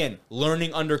 again,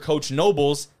 learning under Coach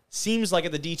Nobles. Seems like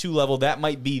at the D2 level, that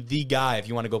might be the guy if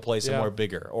you want to go play somewhere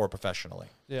bigger or professionally.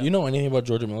 Yeah. You know anything about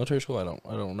Georgia Military School? I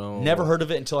don't know. Never heard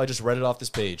of it until I just read it off this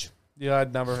page. Yeah,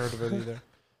 I'd never heard of it either.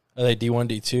 Are they D1,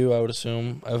 D2, I would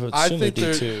assume? I would assume they're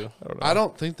D2. I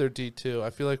don't think they're D2. I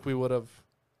feel like we would have.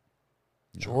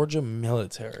 Georgia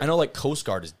Military. I know like Coast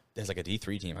Guard is like a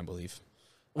D3 team, I believe.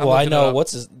 Well, I know.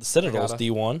 The Citadel's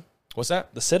D1. What's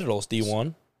that? The Citadel's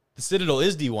D1. The Citadel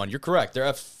is D1. You're correct. They're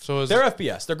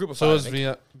FBS. They're Group of 5. So is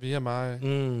VMI. I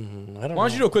don't know. Why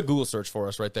don't you do a quick Google search for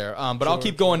us right there? But I'll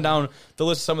keep going down the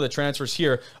list of some of the transfers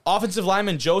here. Offensive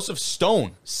lineman Joseph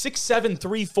Stone, 6'7",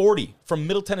 340 from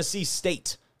Middle Tennessee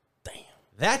State. Damn.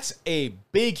 That's a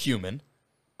big human.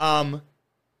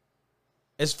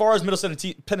 As far as Middle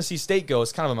Tennessee State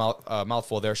goes, kind of a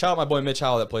mouthful there. Shout out my boy Mitch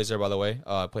Howell that plays there, by the way.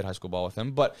 I played high school ball with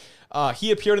him. But he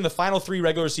appeared in the final 3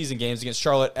 regular season games against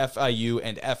Charlotte, FIU,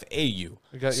 and FAU.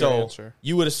 I got your answer.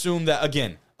 You would assume that,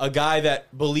 again, a guy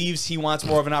that believes he wants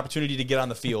more of an opportunity to get on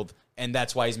the field, and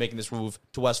that's why he's making this move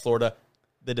to West Florida.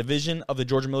 The division of the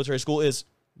Georgia Military School is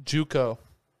JUCO.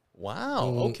 Wow,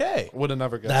 okay. Would have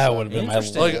never guessed that. Would have been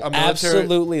my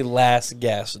absolutely last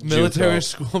guess. Military JUCO.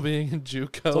 School being in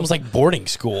JUCO. It's almost like boarding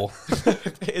school.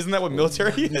 Isn't that what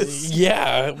military is?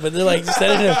 Yeah, but they're like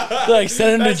sending him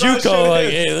to JUCO. Like,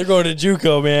 hey, they're going to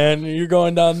JUCO, man. You're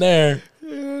going down there.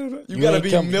 You got to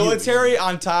be military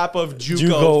on top of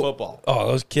JUCO football. Oh,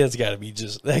 those kids got to be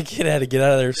that kid had to get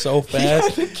out of there so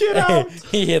fast.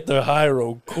 He hit the high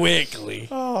road quickly.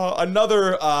 Oh,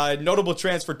 another notable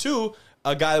transfer, too.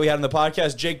 A guy that we had on the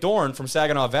podcast, Jake Dorn from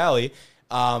Saginaw Valley,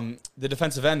 the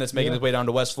defensive end that's making his way down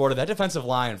to West Florida. That defensive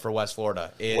line for West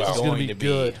Florida is going to be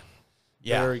good.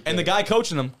 Yeah, very good. And the guy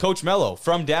coaching them, Coach Mello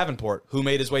from Davenport, who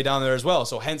made his way down there as well.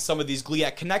 So hence some of these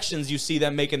GLIAC connections you see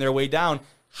them making their way down.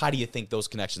 How do you think those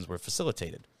connections were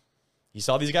facilitated? He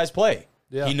saw these guys play.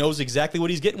 Yeah. He knows exactly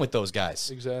what he's getting with those guys.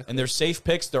 Exactly. And they're safe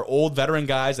picks. They're old veteran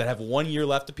guys that have 1 year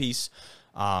left apiece.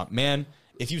 Man,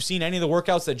 if you've seen any of the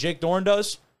workouts that Jake Dorn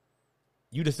does,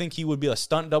 you'd think he would be a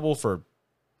stunt double for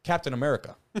Captain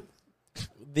America. I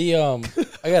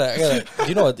got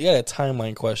you got a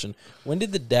timeline question. When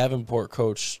did the Davenport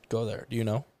coach go there? Do you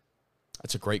know?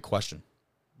 That's a great question.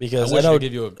 Because I know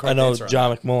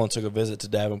John McMullen took a visit to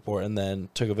Davenport and then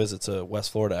took a visit to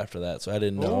West Florida after that. So I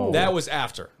didn't know. That was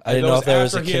after. I didn't know if there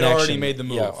was a connection. He had already made the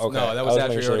move. Yeah, okay. No, that was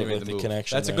after he already made the move.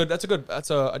 Connection that's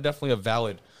definitely a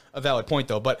valid point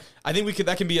though. But I think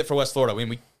that can be it for West Florida. I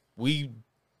mean, we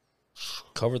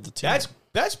covered the team.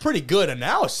 That's pretty good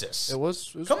analysis. It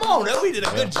was Come on, we did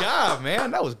a good job,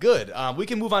 man. That was good. We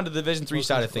can move on to the Division III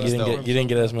side of things. You didn't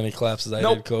get as many claps as I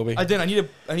did, Kobe. I didn't.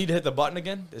 I need to hit the button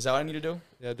again. Is that what I need to do?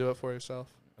 Yeah, do it for yourself.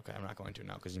 Okay, I'm not going to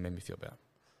now because you made me feel bad.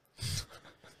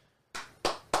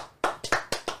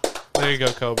 There you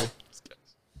go, Kobe.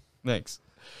 Thanks.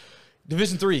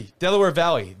 Division 3, Delaware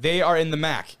Valley. They are in the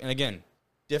MAC. And again,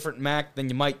 different MAC than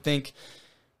you might think.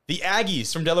 The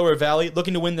Aggies from Delaware Valley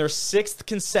looking to win their 6th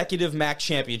consecutive MAC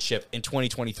championship in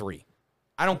 2023.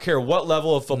 I don't care what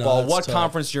level of football, what tough.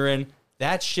 conference you're in.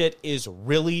 That shit is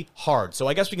really hard. So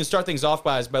I guess we can start things off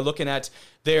by looking at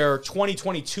their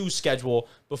 2022 schedule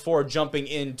before jumping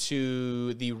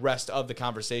into the rest of the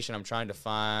conversation. I'm trying to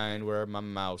find where my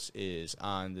mouse is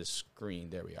on the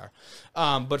screen. There we are.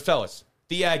 But fellas,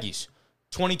 the Aggies,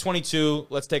 2022,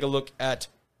 let's take a look at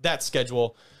that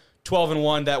schedule.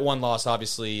 12-1, that one loss,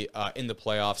 obviously, in the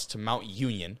playoffs to Mount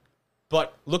Union.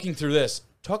 But looking through this,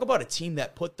 talk about a team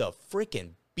that put the freaking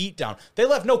beat down. They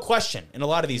left no question in a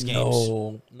lot of these games.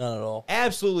 No, not at all.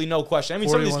 Absolutely no question. I mean,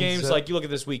 some of these 41 games, zip. like you look at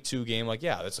this week 2 game, like,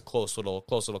 yeah, that's a close little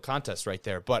contest right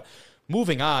there. But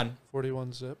moving on,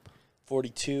 41 zip.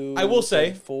 42, I will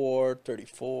say-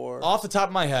 34. off the top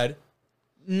of my head,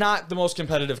 not the most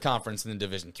competitive conference in the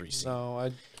Division 3C.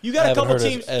 No, You I got a haven't couple heard of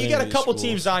teams. any You got of a these couple schools.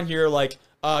 teams on here like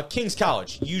King's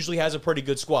College usually has a pretty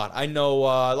good squad. I know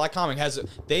Lycoming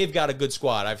they've got a good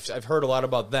squad. I've heard a lot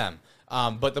about them.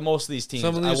 But the most of these teams,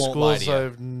 some of these I won't lie to schools you.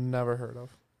 I've never heard of.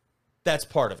 That's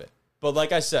part of it. But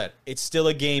like I said, it's still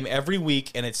a game every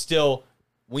week, and it's still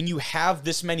when you have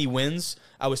this many wins.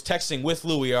 I was texting with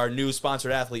Louie, our new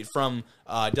sponsored athlete from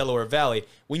Delaware Valley.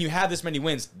 When you have this many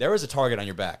wins, there is a target on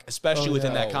your back, especially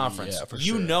within that conference. yeah, for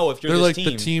you sure. know if you're They're this like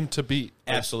the team to beat.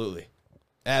 Absolutely.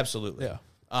 Absolutely.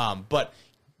 Yeah. But,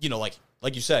 you know, like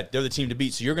you said, they're the team to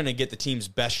beat, so you're going to get the team's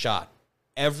best shot.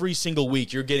 Every single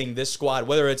week, you're getting this squad,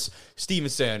 whether it's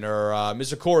Stevenson or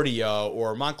Misericordia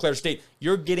or Montclair State,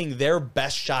 you're getting their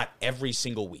best shot every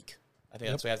single week. I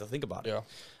think that's what you have to think about it.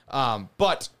 Yeah.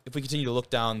 But if we continue to look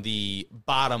down the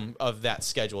bottom of that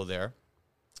schedule there,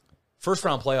 first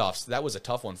round playoffs, that was a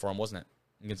tough one for them, wasn't it,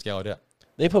 against Gallaudet?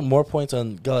 They put more points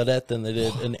on Gallaudet than they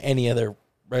did in any other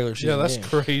regular season Yeah, that's game.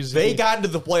 crazy. They got into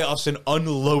the playoffs and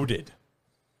unloaded.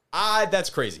 That's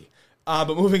crazy. But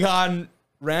moving on,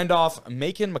 Randolph,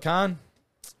 McCann.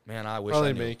 Man, I wish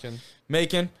I Probably knew.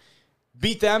 Macon.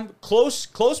 Beat them.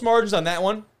 Close margins on that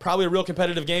one. Probably a real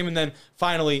competitive game. And then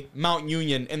finally, Mount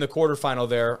Union in the quarterfinal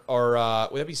there. Or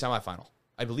would that be semifinal?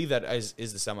 I believe that is the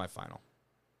semifinal.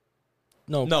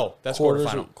 No, that's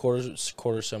quarterfinal.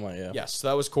 Quarter semi, yeah. Yes, so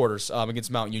that was quarters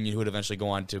against Mount Union, who would eventually go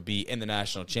on to be in the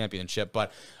national championship.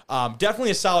 But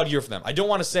definitely a solid year for them. I don't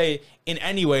want to say in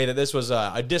any way that this was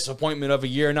a disappointment of a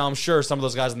year. Now, I'm sure some of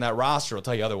those guys on that roster will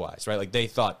tell you otherwise, right? Like they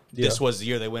thought this was the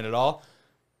year they win it all.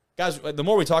 Guys, the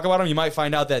more we talk about them, you might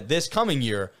find out that this coming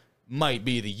year might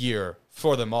be the year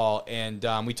for them all. And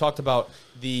we talked about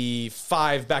the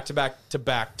 5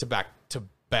 back-to-back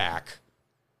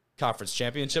conference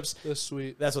championships. That's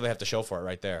sweet. That's what they have to show for it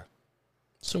right there.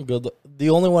 Some good. The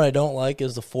only one I don't like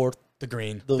is the fourth. The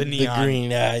green. The neon. The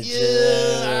green.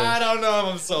 I don't know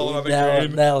if I'm sold on the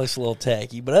green. That looks a little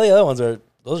tacky, but the other ones are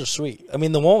sweet. I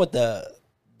mean, the one with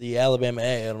the Alabama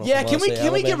A. I don't know. Yeah, if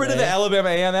can we get rid of the Alabama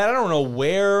A on that? I don't know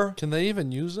where. Can they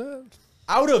even use that?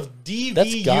 Out of That's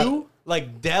DVU, got-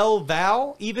 like Del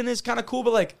Val even is kind of cool,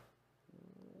 but like,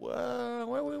 where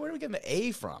are we getting the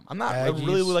A from? I'm not I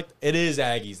really Aggies. like. It is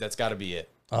Aggies. That's got to be it.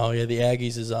 Oh yeah, the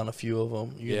Aggies is on a few of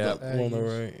them. You Yeah. get the one on the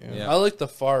Aggies. right. Yeah. Yeah. I like the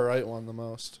far right one the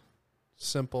most.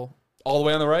 Simple. All the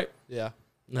way on the right. Yeah.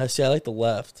 And I like the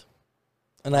left,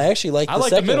 and I actually like. I the like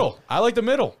second the middle. I like the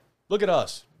middle. Look at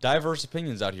us, diverse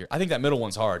opinions out here. I think that middle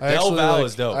one's hard. I Del actually Val like-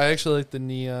 is dope. I actually like the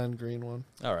neon green one.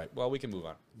 All right. Well, we can move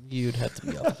on. You'd have to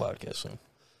be off the podcast soon.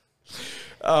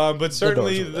 But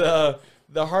certainly doors over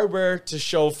the hardware to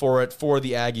show for it for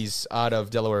the Aggies out of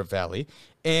Delaware Valley.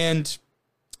 And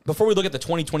before we look at the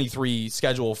 2023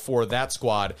 schedule for that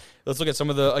squad, let's look at some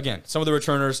of the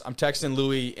returners. I'm texting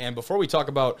Louie, and before we talk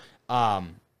about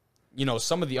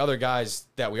some of the other guys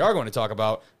that we are going to talk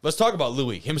about, let's talk about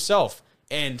Louie himself.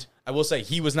 And I will say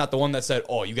he was not the one that said,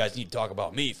 "Oh, you guys need to talk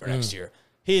about me for next year."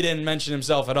 He didn't mention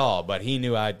himself at all, but he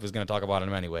knew I was going to talk about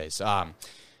him anyways.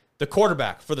 The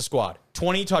quarterback for the squad,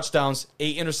 20 touchdowns,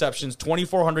 8 interceptions,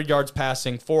 2,400 yards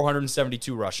passing,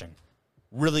 472 rushing.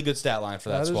 Really good stat line for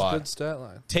that squad. That is a good stat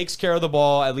line. Takes care of the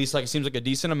ball, at least it seems like a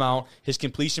decent amount. His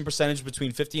completion percentage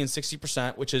between 50 and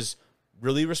 60%, which is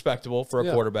really respectable for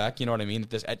a quarterback. You know what I mean?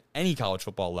 At any college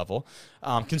football level.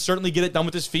 Can certainly get it done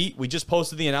with his feet. We just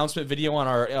posted the announcement video on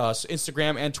our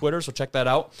Instagram and Twitter, so check that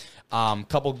out.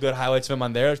 Couple good highlights of him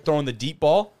on there. Throwing the deep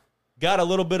ball. Got a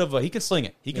little bit of he can sling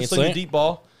it. He can sling the deep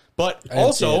ball. But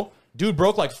also, dude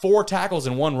broke like 4 tackles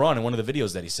in one run in one of the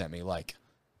videos that he sent me. Like,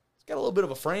 he's got a little bit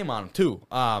of a frame on him, too.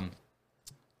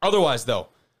 Otherwise, though.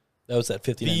 That was that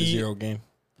 59-0 game.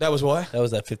 That was what? That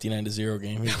was that 59-0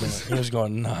 game. He was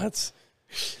going nuts.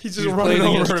 He's just running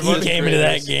over. He came into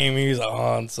that game. He was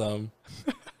on some.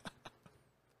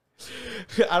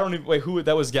 I don't even wait. Who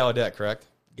that was? Gallaudet, correct?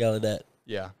 Gallaudet.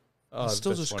 Yeah. Oh, It's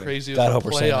still that's just funny. crazy. It God, was a hope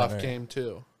we're saying that playoff right. game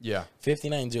too. Yeah.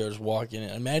 59-0 walking in.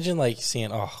 Imagine like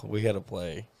seeing, we got to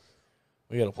play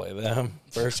them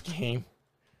first game.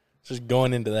 Just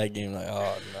going into that game like,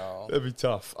 oh no. That'd be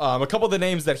tough. A couple of the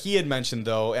names that he had mentioned,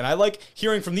 though, and I like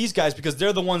hearing from these guys because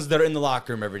they're the ones that are in the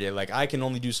locker room every day. Like, I can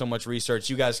only do so much research.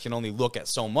 You guys can only look at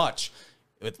so much.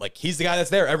 Like, he's the guy that's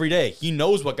there every day. He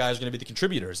knows what guys are going to be the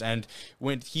contributors. And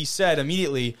when he said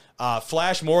immediately,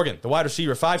 Flash Morgan, the wide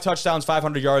receiver, 5 touchdowns,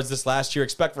 500 yards this last year.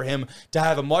 Expect for him to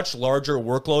have a much larger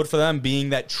workload for them,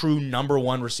 being that true number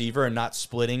one receiver and not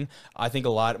splitting, I think, a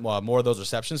lot more of those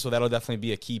receptions. So that'll definitely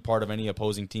be a key part of any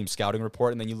opposing team scouting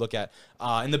report. And then you look at,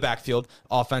 in the backfield,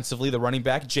 offensively, the running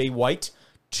back, Jay White,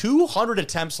 200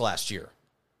 attempts last year.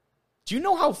 Do you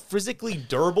know how physically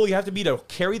durable you have to be to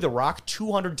carry the rock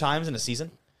 200 times in a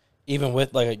season? Even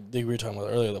with, like we were talking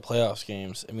about earlier, the playoffs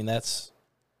games, I mean, that's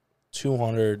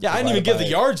 200. Yeah, I didn't even give the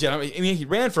yards yet. I mean, he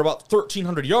ran for about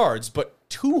 1,300 yards, but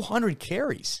 200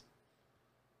 carries.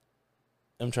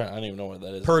 I don't even know what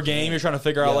that is. Per game, you're trying to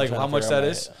figure out, I'm like, trying how to much figure out that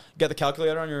is? You got the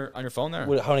calculator on your phone there?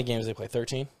 How many games did they play?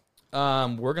 13?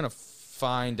 We're going to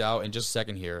find out in just a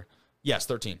second here. Yes,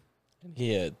 13.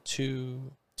 He had 2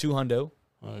 hundo,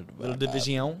 little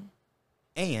division,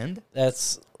 and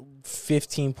that's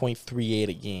 15.38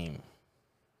 a game.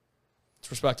 it's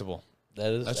respectable.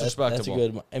 That's respectable. That's a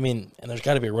good. I mean, and there's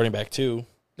got to be a running back too.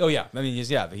 Oh, yeah. I mean, he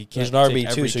can't There's an take RB too,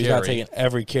 every so he's not carry. taking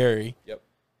every carry. Yep.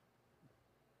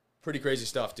 Pretty crazy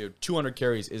stuff, dude. 200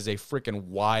 carries is a freaking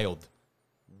wild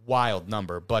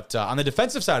number. But on the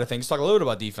defensive side of things, talk a little bit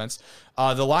about defense.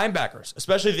 The linebackers,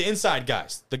 especially the inside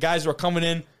guys, the guys who are coming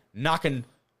in, knocking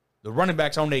the running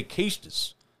backs on their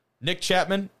cases. Nick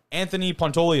Chapman, Anthony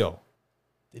Pontolio.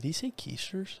 Did he say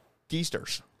keisters?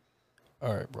 Geesters.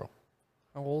 All right, bro.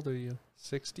 How old are you?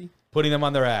 60? Putting them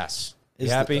on their ass. You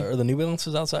happy? Are the New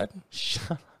Balances outside?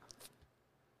 Shut up.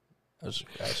 I was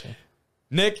just asking.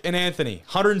 Nick and Anthony,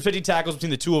 150 tackles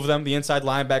between the two of them, the inside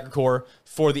linebacker core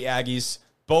for the Aggies,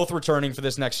 both returning for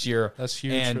this next year. That's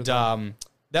huge. And for them.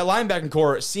 that linebacking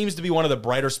core seems to be one of the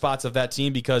brighter spots of that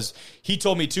team because he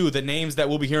told me, too, the names that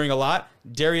we'll be hearing a lot,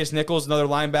 Darius Nichols, another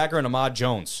linebacker, and Ahmad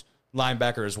Jones,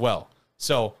 linebacker as well.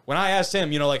 So when I asked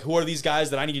him, who are these guys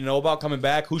that I need to know about coming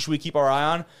back? Who should we keep our eye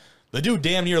on? The dude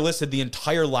damn near listed the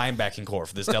entire linebacking core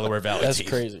for this Delaware Valley That's team.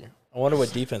 crazy. I wonder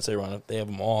what defense they run if they have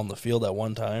them all on the field at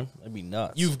one time. That'd be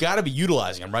nuts. You've got to be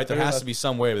utilizing them, right? There has to be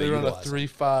some way they they run a utilize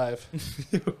them.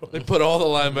 3-5. They put all the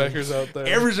linebackers out there.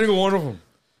 Every single one of them.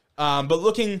 But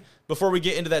looking, before we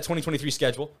get into that 2023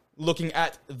 schedule, looking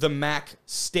at the MAC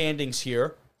standings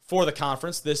here for the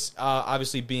conference, this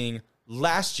obviously being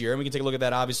last year, and we can take a look at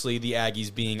that, obviously the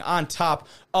Aggies being on top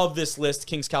of this list,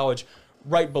 Kings College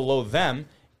right below them,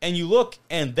 and you look,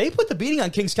 and they put the beating on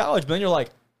Kings College, but then you're like,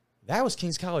 that was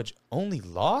Kings College only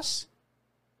loss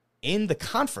in the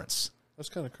conference. That's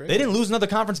kind of crazy. They didn't lose another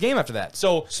conference game after that.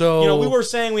 So So- we were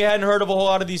saying we hadn't heard of a whole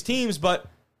lot of these teams, but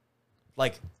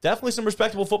definitely some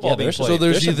respectable football being there's played. So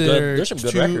there's some either there's some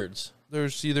good two- records.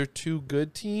 There's either two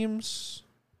good teams,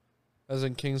 as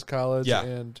in Kings College, Yeah.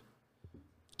 and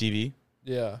DV,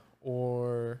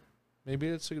 or maybe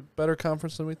it's a better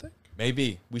conference than we think.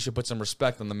 maybe we should put some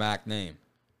respect on the MAC name.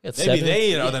 You got Maybe 7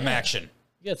 they are the MACtion.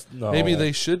 You got, no. Maybe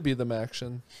they should be the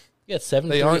Maction. You got 7-3,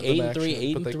 They aren't the 8-3,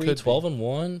 Maction, but they 8-3, could be.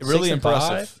 12-1, Really 6-5.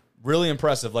 impressive. Really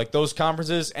impressive. Like those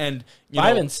conferences and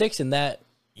 5-6 in that.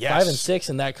 Yes. 5-6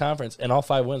 in that conference, and all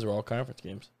 5 wins were all conference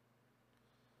games.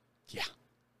 Yeah.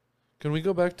 Can we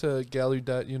go back to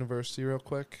Gallaudet University real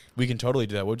quick? We can totally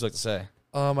do that. What would you like to say?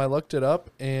 I looked it up,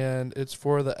 and it's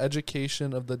for the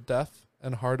education of the deaf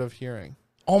and hard of hearing.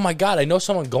 Oh my God! I know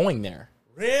someone going there.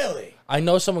 Really? I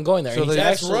know someone going there. So and he's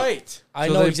That's actually- right. I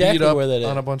So know they beat exactly up where that is.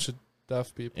 on a bunch of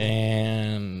deaf people.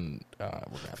 And we're gonna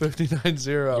have to, 59-0.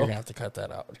 you're gonna have to cut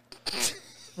that out.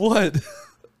 What?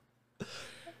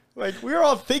 Like we were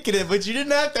all thinking it, but you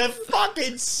didn't have to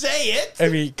fucking say it. I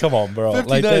mean, come on, bro.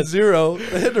 59-0.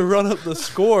 They had to run up the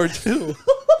score, too.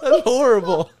 That's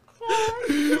horrible.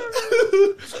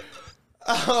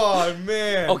 Oh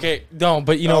man. Okay, no,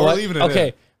 but you No, know we're what? leaving it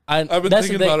Okay, I've been that's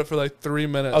thinking the thing. about it for like 3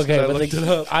 minutes. Okay, I but looked it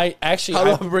up. I actually,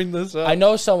 How do I bring this up? I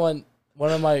know someone. One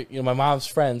of my, my mom's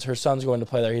friends. Her son's going to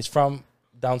play there. He's from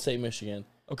downstate Michigan.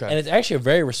 Okay. And it's actually a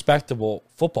very respectable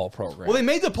football program. Well, they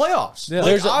made the playoffs. Yeah. Like,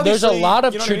 there's a obviously, lot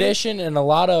of you know what I mean? tradition and a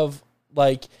lot of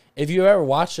if you ever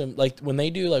watch them, when they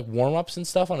do warm ups and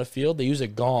stuff on a field, they use a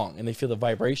gong and they feel the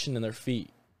vibration in their feet.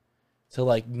 to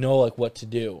like know like what to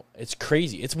do. It's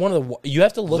crazy. It's one of the you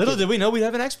have to look. Little at, did we know we'd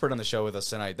have an expert on the show with us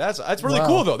tonight. That's really Wow.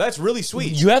 cool though. That's really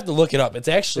sweet. you have to look it up. It's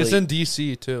actually It's in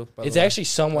DC too. by the it's way. actually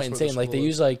somewhat That's where the insane. Like they school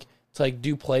use like to like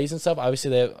do plays and stuff.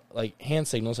 Obviously they have like hand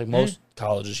signals like most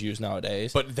colleges use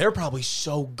nowadays. But they're probably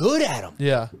so good at them.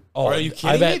 Yeah. oh, Are you I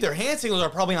kidding me? bet, Their hand signals are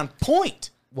probably on point.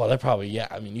 well, they're probably yeah.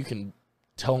 I mean, you can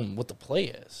tell them what the play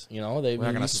is. You know, We're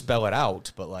not going to spell it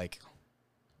out, but like.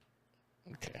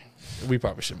 Okay, we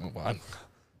probably should move on.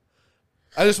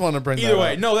 I just want to bring Either that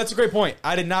way, up. no, that's a great point.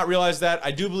 I did not realize that.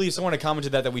 I do believe someone had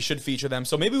commented that we should feature them.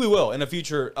 So maybe we will in a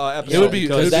future episode. It would be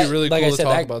because really like cool I to said,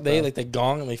 talk that, about they that. like the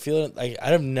gong and they feel it. Like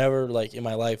I've never like in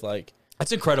my life like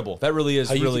that's incredible. That really is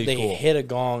how you, really they cool. hit a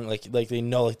gong like they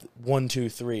know like 1, 2,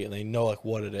 3 and they know like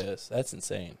what it is. That's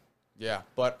insane. Yeah,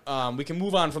 but we can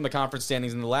move on from the conference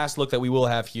standings. And the last look that we will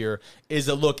have here is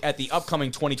a look at the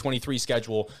upcoming 2023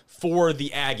 schedule for the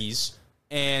Aggies.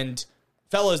 And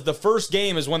fellas, the first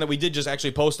game is one that we did just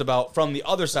actually post about from the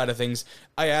other side of things.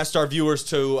 I asked our viewers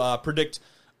to predict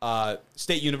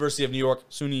State University of New York,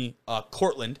 SUNY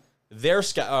Cortland, their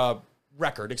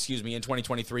record, in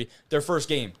 2023, their first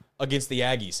game against the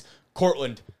Aggies.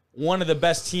 Cortland, one of the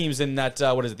best teams in that,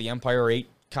 the Empire 8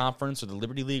 Conference or the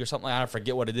Liberty League or something like that. I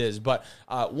forget what it is, but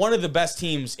one of the best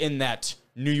teams in that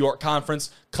New York Conference,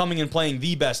 coming and playing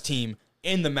the best team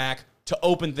in the MAC to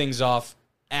open things off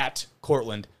at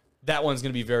Cortland. That one's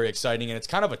going to be very exciting, and it's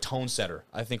kind of a tone setter,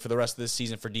 I think, for the rest of this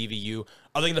season for DVU.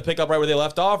 Are they going to pick up right where they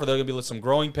left off, or are there going to be some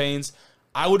growing pains?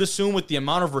 I would assume with the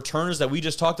amount of returners that we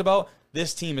just talked about,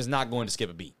 this team is not going to skip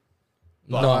a beat.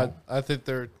 No, I think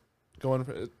they're going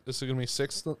for this is going to be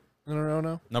 6th in a row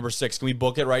now. Number 6. Can we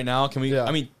book it right now? Can we? Yeah.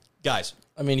 I mean, guys,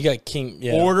 I mean, you got King.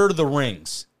 Yeah, order the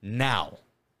rings now.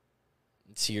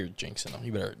 see, you're jinxing them.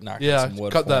 You better knock Yeah, some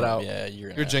wood. cut for that 'em. out. Yeah,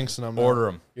 You're jinxing them. now. Order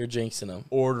them. You're jinxing them.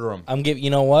 Order them. I'm giving. You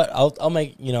know what? I'll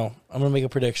make. You know, I'm gonna make a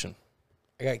prediction.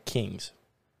 I got Kings.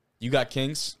 You got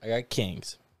Kings? I got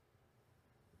Kings.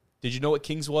 Did you know what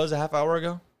Kings was a half hour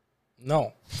ago?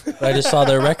 No, but I just saw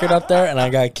their record up there, and I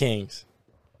got Kings.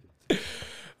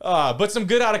 But some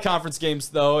good out-of-conference games,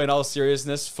 though, in all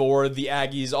seriousness, for the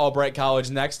Aggies. Albright College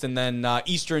next, and then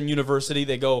Eastern University.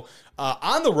 They go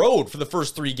on the road for the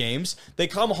first 3 games. They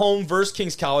come home versus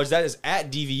Kings College. That is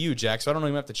at DVU, Jack, so I don't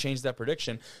even have to change that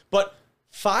prediction. But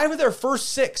 5 of their first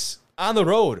 6 on the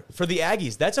road for the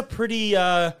Aggies. That's a pretty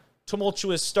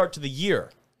tumultuous start to the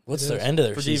year. What's their end of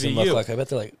their For season DVU. look like? I bet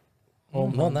they're like, oh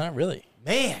no, not really.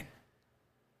 Man,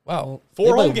 Wow, 4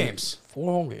 They home play games.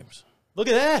 4 home games. Look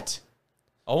at that.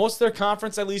 Almost their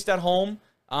conference, at least at home.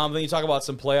 Then you talk about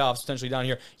some playoffs potentially down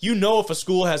here. You know if a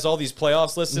school has all these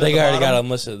playoffs listed They at the already got bottom,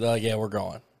 them listed. They're like, yeah, we're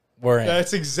going. We're in.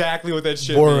 that's exactly what that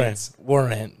shit We're means. in.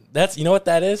 We're in. That's you know what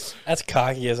that is. That's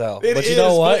cocky as hell. It but you is,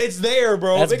 know what? but it's there,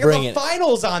 bro. Let's They got bring the it.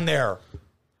 finals on there.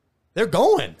 They're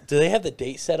going. Do they have the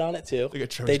date set on it too?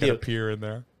 They do. pier in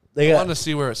there. They I wanted got to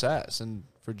see where it's at. It's in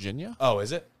Virginia. Oh,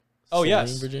 is it? Oh, Salem,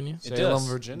 yes. Virginia. It Salem, does.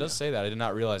 Virginia. It does say that. I did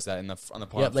not realize that on the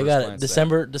Yep, they got it.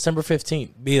 December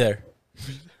 15th. Be there.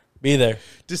 Be there.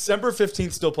 December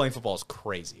 15th still playing football is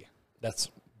crazy. That's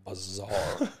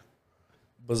bizarre.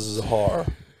 Bizarre.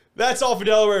 That's all for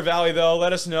Delaware Valley, though.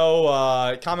 Let us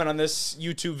know. Comment on this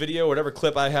YouTube video, whatever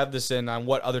clip I have this in, on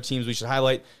what other teams we should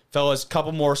highlight. Fellas,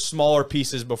 couple more smaller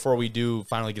pieces before we do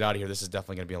finally get out of here. This is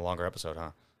definitely going to be a longer episode,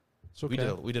 huh? It's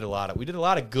okay. We did a lot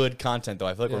of good content, though.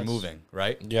 I feel like we're Yes. moving,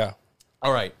 right? Yeah.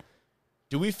 All right.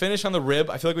 Do we finish on the rib?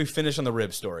 I feel like we finished on the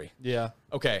rib story. Yeah.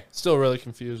 Okay. Still really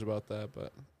confused about that,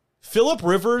 but Phillip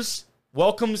Rivers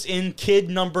welcomes in kid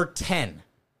number 10.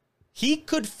 He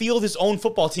could field his own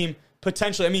football team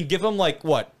potentially. I mean, give him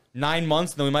 9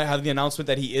 months, and then we might have the announcement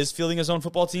that he is fielding his own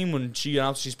football team when she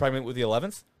announced she's pregnant with the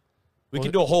 11th. We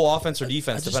can do a whole offense or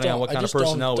defense depending on what kind of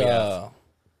personnel we have.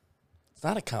 It's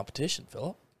not a competition,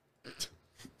 Philip.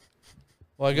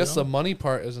 well, I guess the money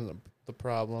part isn't the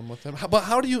problem with him. But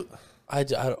how do you? How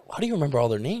do you remember all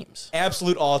their names?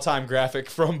 Absolute all-time graphic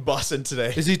from Bussin'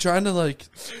 today. Is he trying to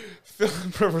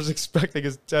Phillip Rivers expecting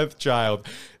his 10th child.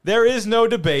 There is no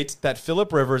debate that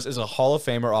Phillip Rivers is a Hall of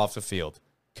Famer off the field.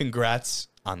 Congrats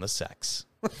on the sex.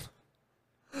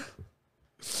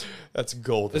 That's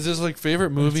golden. Is his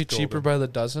favorite movie That's Cheaper golden. by the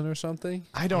Dozen or something?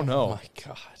 I don't Oh know. my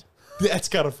God. That's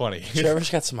kind of funny. Trevor's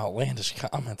got some outlandish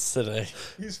comments today.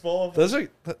 He's full of That's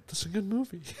a good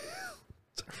movie.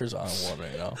 Trevor's on one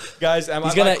right now. guys.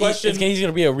 He's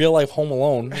gonna be a real life Home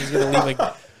Alone. He's gonna leave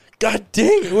God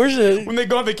dang it! Where's it? when they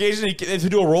go on vacation, they have to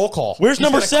do a roll call. Where's He's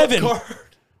number got a clip 7? card.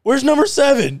 Where's number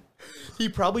 7? He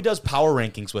probably does power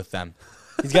rankings with them.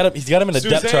 He's got him in a depth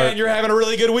Suzanne, chart. you're having a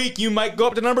really good week. You might go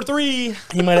up to number 3.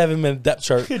 He might have him in a depth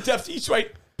chart. He's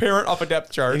right parent off a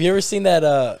depth chart. Have you ever seen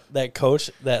that coach,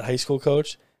 that high school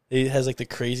coach? He has like the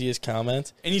craziest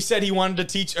comments. And he said he wanted to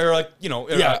teach, or like, you know.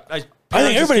 Yeah. I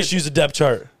think everybody should use a depth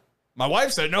chart. My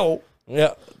wife said no.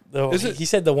 Yeah. No, Is it- he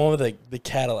said the one with the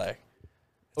Cadillac.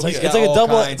 It's like, yeah. it's like All a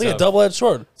double. kinds It's like a of- double-edged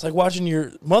sword. It's like watching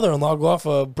your mother-in-law go off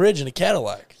a bridge in a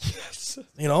Cadillac. Yes.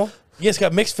 You know, you guys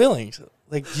got mixed feelings.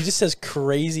 Like he just says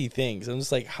crazy things. I'm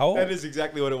just like, how? That is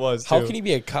exactly what it was. How too. can he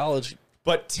be a college?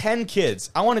 But 10 kids.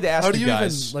 I wanted to ask How do you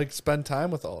guys. even like spend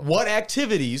time with all of them? What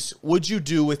activities would you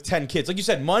do with 10 kids? Like you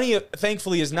said, money,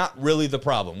 thankfully, is not really the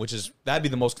problem, which is, that'd be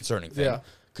the most concerning thing. Yeah.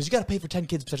 Because you got to pay for 10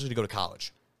 kids potentially to go to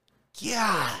college.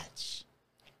 Gosh.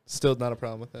 Still not a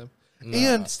problem with him.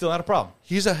 And Still not a problem.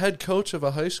 he's a head coach of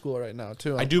a high school right now,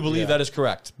 too. I do believe that is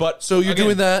correct. But So you're again,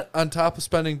 doing that on top of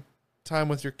spending time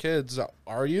with your kids,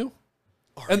 are you?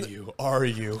 Are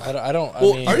you? I don't.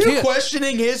 Well, I mean, Are you can't-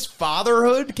 questioning his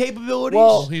fatherhood capabilities?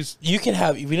 well, he's- you can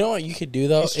have. You know what you could do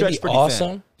though? He's stretched It'd be pretty awesome.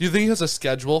 thin. Do you think he has a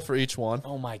schedule for each one?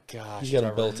 oh my gosh. He's got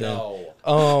them Trevor, built in.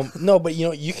 no. No, but you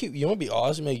know you could. You know what'd be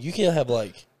awesome? Like, you could have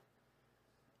like,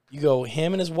 you go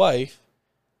him and his wife,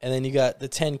 and then you got the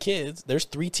 10 kids. There's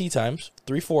 3 tee times,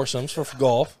 3 foursomes for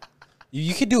golf.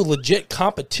 You could do legit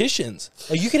competitions.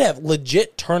 Like you could have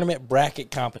legit tournament bracket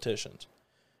competitions,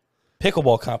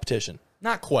 pickleball competition.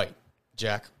 Not quite,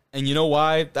 Jack. And you know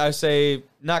why I say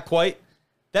not quite?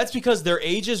 That's because their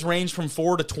ages range from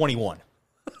 4 to 21.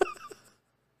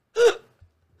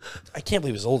 I can't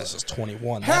believe his oldest is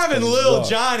 21. That's Having bizarre. little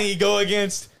Johnny go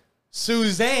against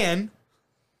Suzanne,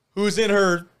 who's in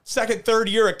her second, third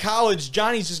year of college.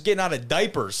 Johnny's just getting out of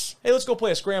diapers. Hey, let's go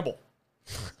play a scramble.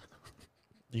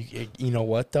 You know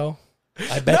what though?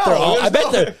 I bet No, they're all.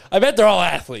 there's I bet they're all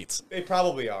athletes. They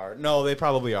probably are. No, they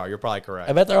probably are. You're probably correct.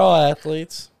 I bet they're all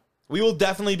athletes. We will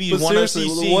definitely be But seriously,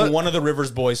 seeing what- one of the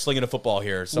Rivers boys slinging a football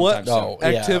here sometime What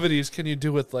soon. Yeah. activities can you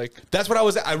do with like? That's what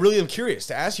I really am curious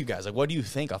to ask you guys. Like, what do you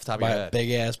think off the top of Buy your a head?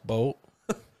 big ass boat,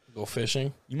 go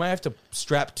fishing. You might have to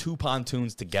strap 2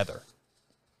 pontoons together.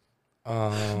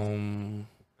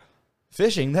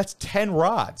 Fishing, that's 10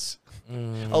 rods.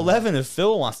 11 if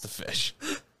Phil wants to fish.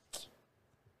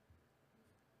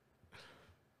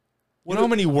 You know how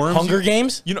many worms? Hunger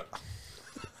Games. You know,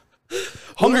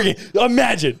 Hunger Games.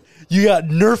 Imagine you got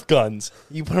Nerf guns.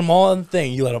 You put them all on the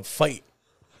thing. You let them fight.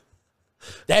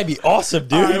 That'd be awesome,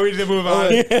 dude. all right, we need to move on.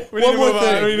 We need to One more move on.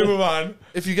 thing. We need to move on.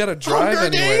 If you got to drive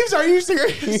Hunger anywhere, Games? Are you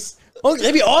serious? Oh,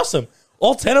 that'd be awesome.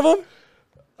 All 10 of them.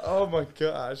 Oh my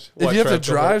gosh! if you have to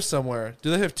drive somewhere,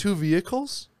 do they have 2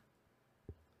 vehicles?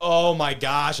 Oh my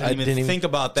gosh! I didn't even think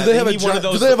about that. Do they have need one of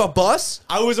those. Do they have a bus?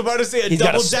 I was about to say a He's got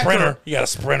a double decker. sprinter. You got a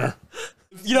sprinter.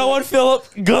 You know what, Philip?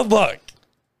 Good luck.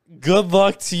 Good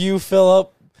luck to you,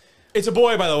 Philip. It's a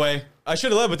boy, by the way. I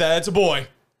should have led with that. It's a boy.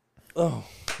 Oh,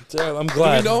 I'm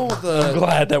glad. Do we know I'm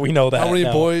glad that we know that. how many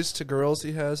now. boys to girls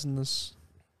he has in this?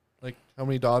 Like how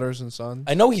many daughters and sons?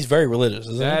 I know he's very religious,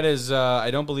 isn't That he? is, I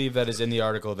don't believe that is in the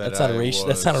article. That's not a ratio.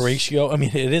 That's not a ratio. I mean,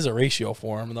 it is a ratio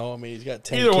for him, though. I mean, he's got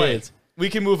 10 Either kids. way, we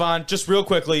can move on just real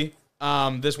quickly.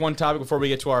 This one topic before we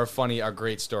get to our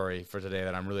great story for today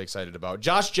that I'm really excited about.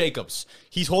 Josh Jacobs.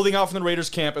 He's holding out from the Raiders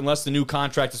camp unless the new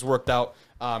contract is worked out.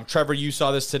 Trevor, you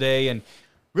saw this today, and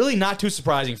really not too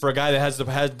surprising for a guy that has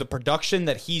the production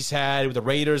that he's had with the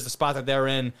Raiders, the spot that they're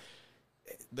in.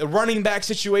 The running back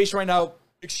situation right now,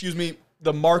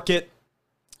 the market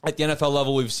at the NFL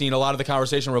level, we've seen a lot of the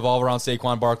conversation revolve around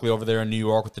Saquon Barkley over there in New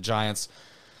York with the Giants.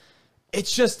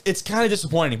 It's kind of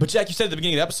disappointing. But Jack, you said at the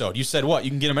beginning of the episode, you said what? You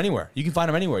can get him anywhere. You can find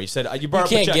him anywhere. You said you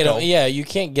brought You up can't get Pacheco. him. Yeah, you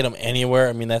can't get him anywhere.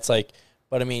 I mean, that's like,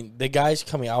 but I mean, the guys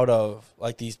coming out of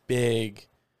like these big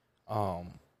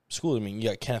schools. I mean, you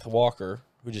got Kenneth Walker,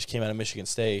 who just came out of Michigan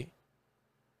State.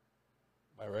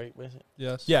 Am I right? Was it?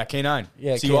 Yes. Yeah, K9.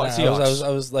 Yeah, Seahawks. I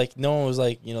was like, no one was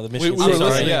like, you know, the Michigan we State were fans-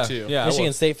 listening yeah, to you. yeah, I Michigan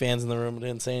was. State fans in the room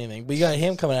didn't say anything. But you got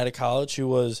him coming out of college who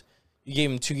was, you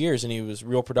gave him 2 years and he was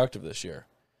real productive this year.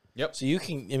 Yep. So you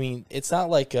can, I mean, it's not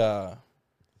like, I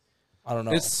don't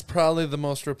know. It's probably the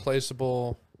most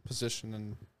replaceable position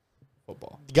in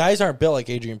football. Guys aren't built like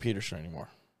Adrian Peterson anymore.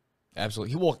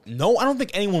 Absolutely. Well, no, I don't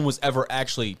think anyone was ever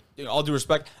actually, all due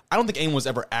respect, I don't think anyone was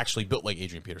ever actually built like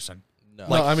Adrian Peterson. No.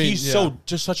 Like, No, I mean, he's yeah.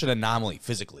 just such an anomaly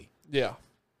physically, Yeah.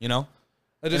 you know?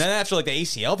 I And just, then after like the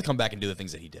ACL to come back and do the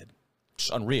things that he did.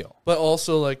 Just unreal. but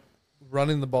also like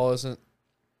running the ball isn't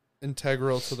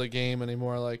integral to the game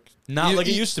anymore. Like Not like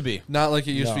it used to be. Not like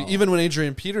it used to No. be. Even when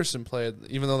Adrian Peterson played,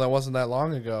 even though that wasn't that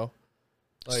long ago.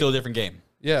 Like, Still a different game.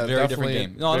 yeah, Very different definitely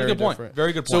game. No, that's a very good point. different.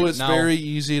 Very good point. So it's Now, very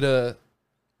easy to.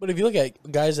 But if you look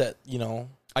at guys that, you know,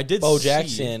 I did Bo see-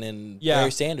 Jackson and Yeah.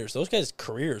 Barry Sanders, those guys'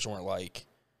 careers weren't like,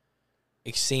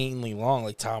 insanely long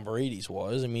like Tom Brady's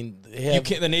was. I mean, they have,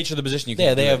 the nature of the position.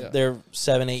 they're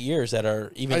 7-8 years that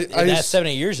are even that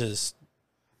 7-8 years is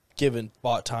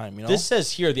bought time. You know, This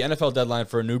says here the NFL deadline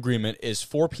for a new agreement is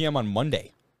 4 p.m. on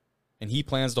Monday, and he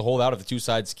plans to hold out if the two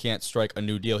sides can't strike a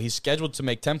new deal. He's scheduled to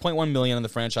make $10.1 million on the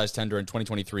franchise tender in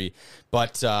 2023,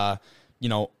 but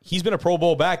he's been a Pro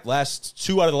Bowl back 2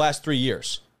 out of the last 3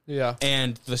 years. Yeah.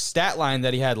 And the stat line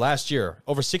that he had last year,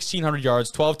 over 1,600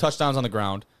 yards, 12 touchdowns on the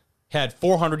ground, had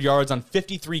 400 yards on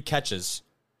 53 catches,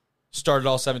 started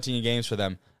all 17 games for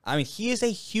them. I mean, he is a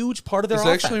huge part of their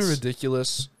offense. It's actually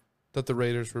ridiculous that the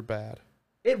Raiders were bad.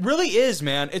 It really is,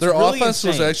 man. It's Their really offense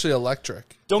insane. was actually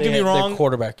electric. Don't get me wrong. Their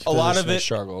quarterback a lot of position it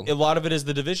struggled. A lot of it is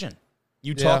the division.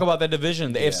 You talk about that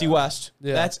division, the AFC West.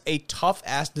 Yeah. That's a tough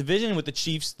ass division with the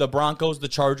Chiefs, the Broncos, the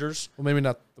Chargers. Well, maybe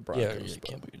not the Yeah, Broncos. I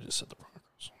can't believe you just said the Broncos.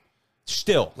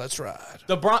 Still, Let's ride.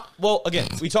 Well, again,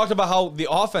 we talked about how the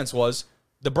offense was.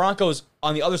 The Broncos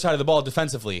on the other side of the ball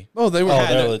defensively. Oh, they were.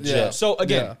 they're legit. Yeah. So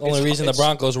again, Yeah. The only reason the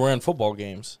Broncos were in football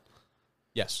games.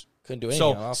 Yes. Couldn't do anything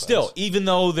on So offense. still, even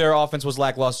though their offense was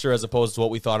lackluster as opposed to what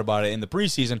we thought about it in the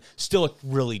preseason, still a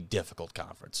really difficult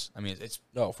conference. I mean, it's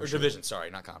for sure. division. Sorry,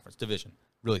 not conference. Division.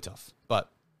 Really tough. But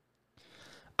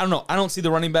I don't know. I don't see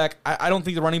the running back. I don't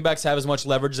think the running backs have as much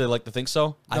leverage as they like to think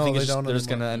so. I No, think they it's just, don't they're just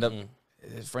going to end up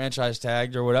franchise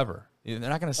tagged or whatever. They're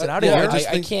not going to sit out of yeah,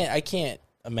 here. I can't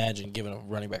imagine giving a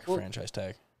running back a franchise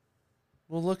tag.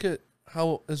 Well, look at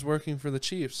how it's working for the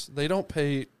Chiefs. They don't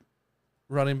pay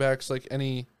running backs like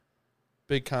any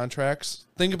big contracts.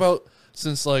 Think about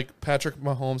since like Patrick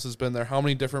Mahomes has been there, how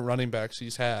many different running backs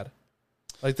he's had.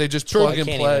 Like they just plug and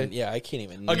play. I can't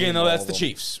even. Again, name though, all that's of the them.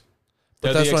 Chiefs.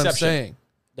 But They're that's the what I'm exception. saying.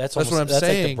 That's what I'm that's like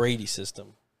saying. the Brady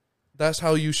system. That's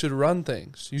how you should run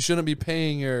things. You shouldn't be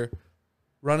paying your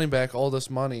running back all this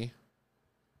money.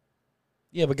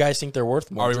 Yeah, but guys think they're worth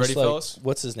more. Are we just ready, like, fellas?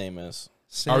 What's his name is?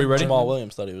 Are we ready? Jamal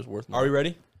Williams thought he was worth more. Are we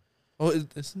ready? Oh,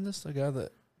 isn't this the guy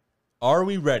that? Are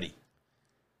we ready?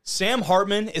 Sam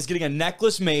Hartman is getting a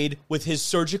necklace made with his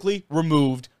surgically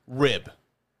removed rib.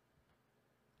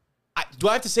 Do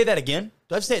I have to say that again?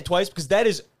 Do I have to say it twice? Because that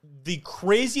is the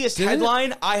craziest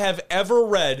headline I have ever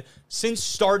read since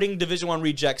starting Division I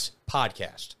Rejects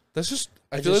podcast. That's just.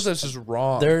 I feel like that's just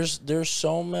wrong. There's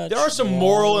so much. There are some wrong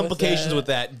moral implications with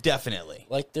that, definitely.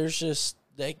 Like there's just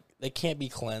they can't be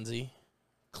cleansy.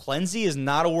 Cleansy is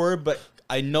not a word, but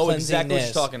I know exactly what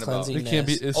you're talking about. Cleansiness. It can't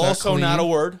be. It's Also not a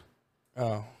word.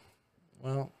 Oh,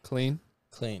 well, clean.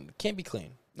 clean. Can't be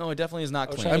clean. No, it definitely is not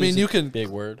was clean. trying I to mean, use a you can. big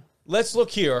word. Let's look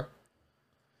here.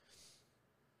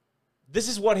 This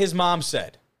is what his mom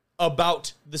said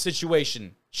about the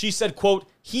situation. She said, quote,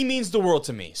 "He means the world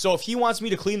to me. So if he wants me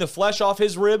to clean the flesh off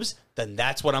his ribs, then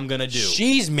that's what I'm going to do."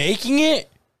 She's making it.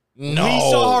 No.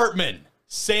 Lisa Hartman,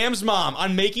 Sam's mom,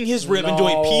 on making his rib into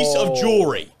a piece of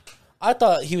jewelry. I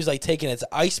thought he was like taking its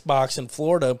ice box in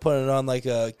Florida and putting it on like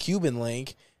a Cuban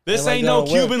link. This And, like, ain't no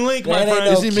going, Cuban link, my that ain't friend.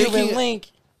 no Is he Cuban making it-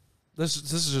 link. This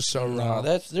is just so No, wrong.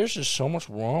 there's just so much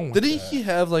wrong with Didn't that. he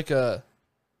have like a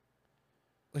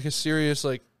serious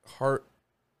like heart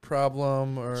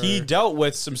problem or He dealt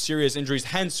with some serious injuries,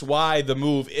 hence why the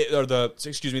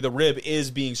the rib is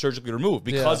being surgically removed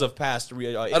because of past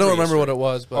I don't remember what it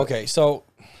was, but Okay, so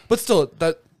but still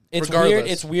that it's regardless. weird.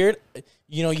 It's weird.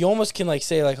 You know, you almost can like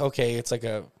say like, okay, it's like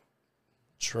a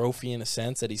trophy in a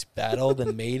sense that he's battled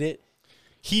and made it.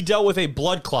 He dealt with a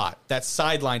blood clot that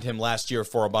sidelined him last year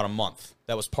for about a month.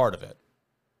 That was part of it.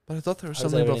 But I thought there was How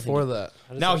does something that have before anything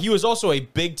that. Now, he was also a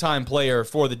big-time player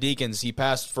for the Deacons. He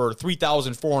passed for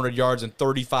 3,400 yards and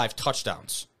 35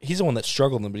 touchdowns. He's the one that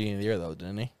struggled in the beginning of the year, though,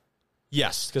 didn't he?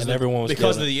 Yes, And everyone was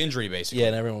because of giving the injury, basically. Yeah,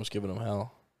 and everyone was giving him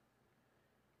hell.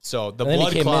 So the And then he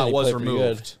blood came in clot and he was played pretty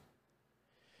removed. good.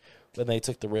 Then they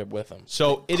took the rib with him.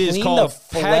 So it is Clean called the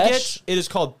flesh? Paget. It is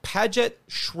called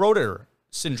Paget-Schroeder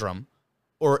syndrome,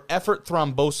 or effort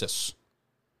thrombosis.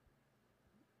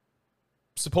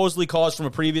 Supposedly caused from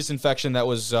a previous infection that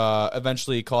was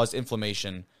eventually caused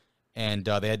inflammation, and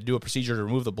they had to do a procedure to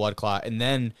remove the blood clot, and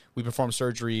then we performed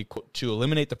surgery to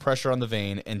eliminate the pressure on the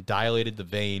vein and dilated the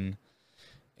vein.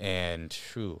 And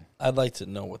I'd like to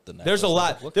know what the next. there's a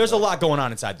lot. There's a lot going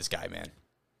on inside this guy, man.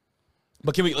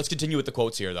 But let's continue with the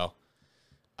quotes here, though.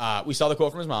 We saw the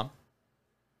quote from his mom.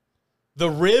 "The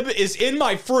rib is in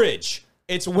my fridge.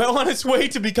 It's well on its way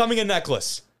to becoming a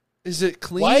necklace." Is it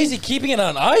clean? Why is he keeping it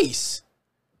on ice?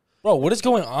 Bro, what is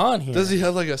going on here? Does he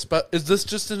have like a spot? Is this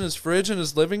just in his fridge in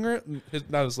his living room?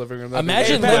 Not his living room. that'd be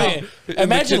Imagine weird. living, In the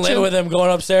imagine living kitchen? with him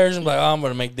going upstairs and be like, oh, I'm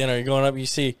going to make dinner. You're going up, you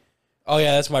see, oh,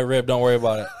 yeah, that's my rib. Don't worry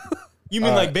about it. You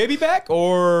mean like baby back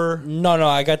or? No,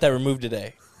 I got that removed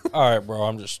today. All right, bro,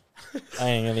 I'm just I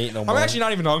ain't gonna eat no more. I'm actually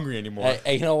not even hungry anymore.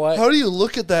 Hey, you know what? How do you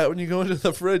look at that when you go into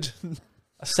the fridge?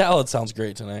 A salad sounds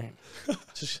great tonight.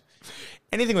 Just,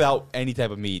 Anything without any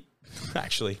type of meat,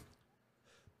 actually.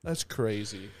 That's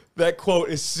crazy. That quote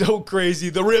is so crazy.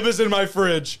 The rib is in my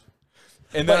fridge.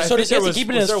 And then Wait, I so think does he have there to was, keep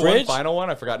it in was his there fridge? one final one?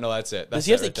 I forgot. No, that's it. does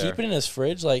he have to keep it in his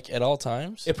fridge like at all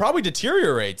times? It probably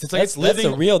deteriorates. It's like That's it's living.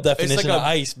 the real it's definition like of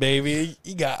ice, baby.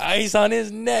 He got ice on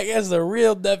his neck. That's the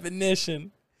real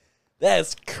definition.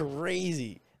 That's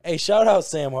crazy. Hey, shout out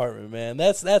Sam Hartman, man.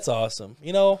 That's awesome.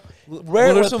 You know, rare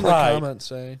What are with some pride. of the comments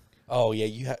saying? Oh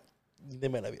yeah, they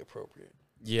might not be appropriate.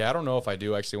 Yeah, I don't know if I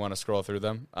do actually want to scroll through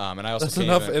them. And I also That's can't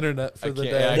enough even- internet for I the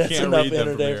can't- day. yeah, I That's can't enough read them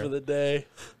from internet here. for the day.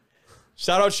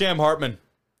 Shout out Sham Hartman.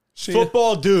 She-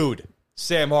 Football dude,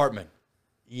 Sam Hartman.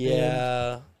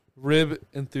 Yeah. Rib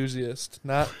enthusiast,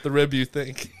 not the rib you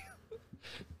think.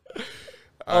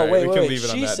 All right, we can wait. leave it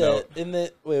on She that said note. in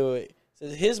the wait.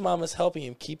 Says his mom is helping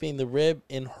him keeping the rib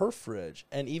in her fridge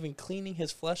and even cleaning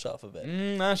his flesh off of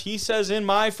it. He says in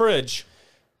my fridge.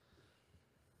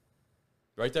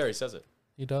 Right there, he says it.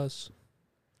 He does.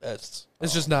 That's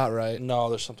It's just not right. no.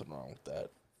 There's something wrong with that.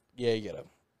 Yeah, you gotta.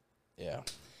 Yeah.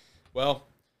 Well,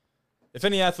 if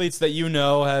any athletes that you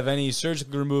know have any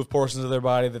surgically removed portions of their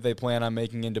body that they plan on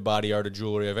making into body art or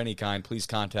jewelry of any kind, please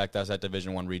contact us at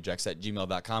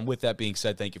division1rejects@gmail.com. With that being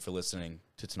said, thank you for listening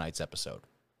to tonight's episode.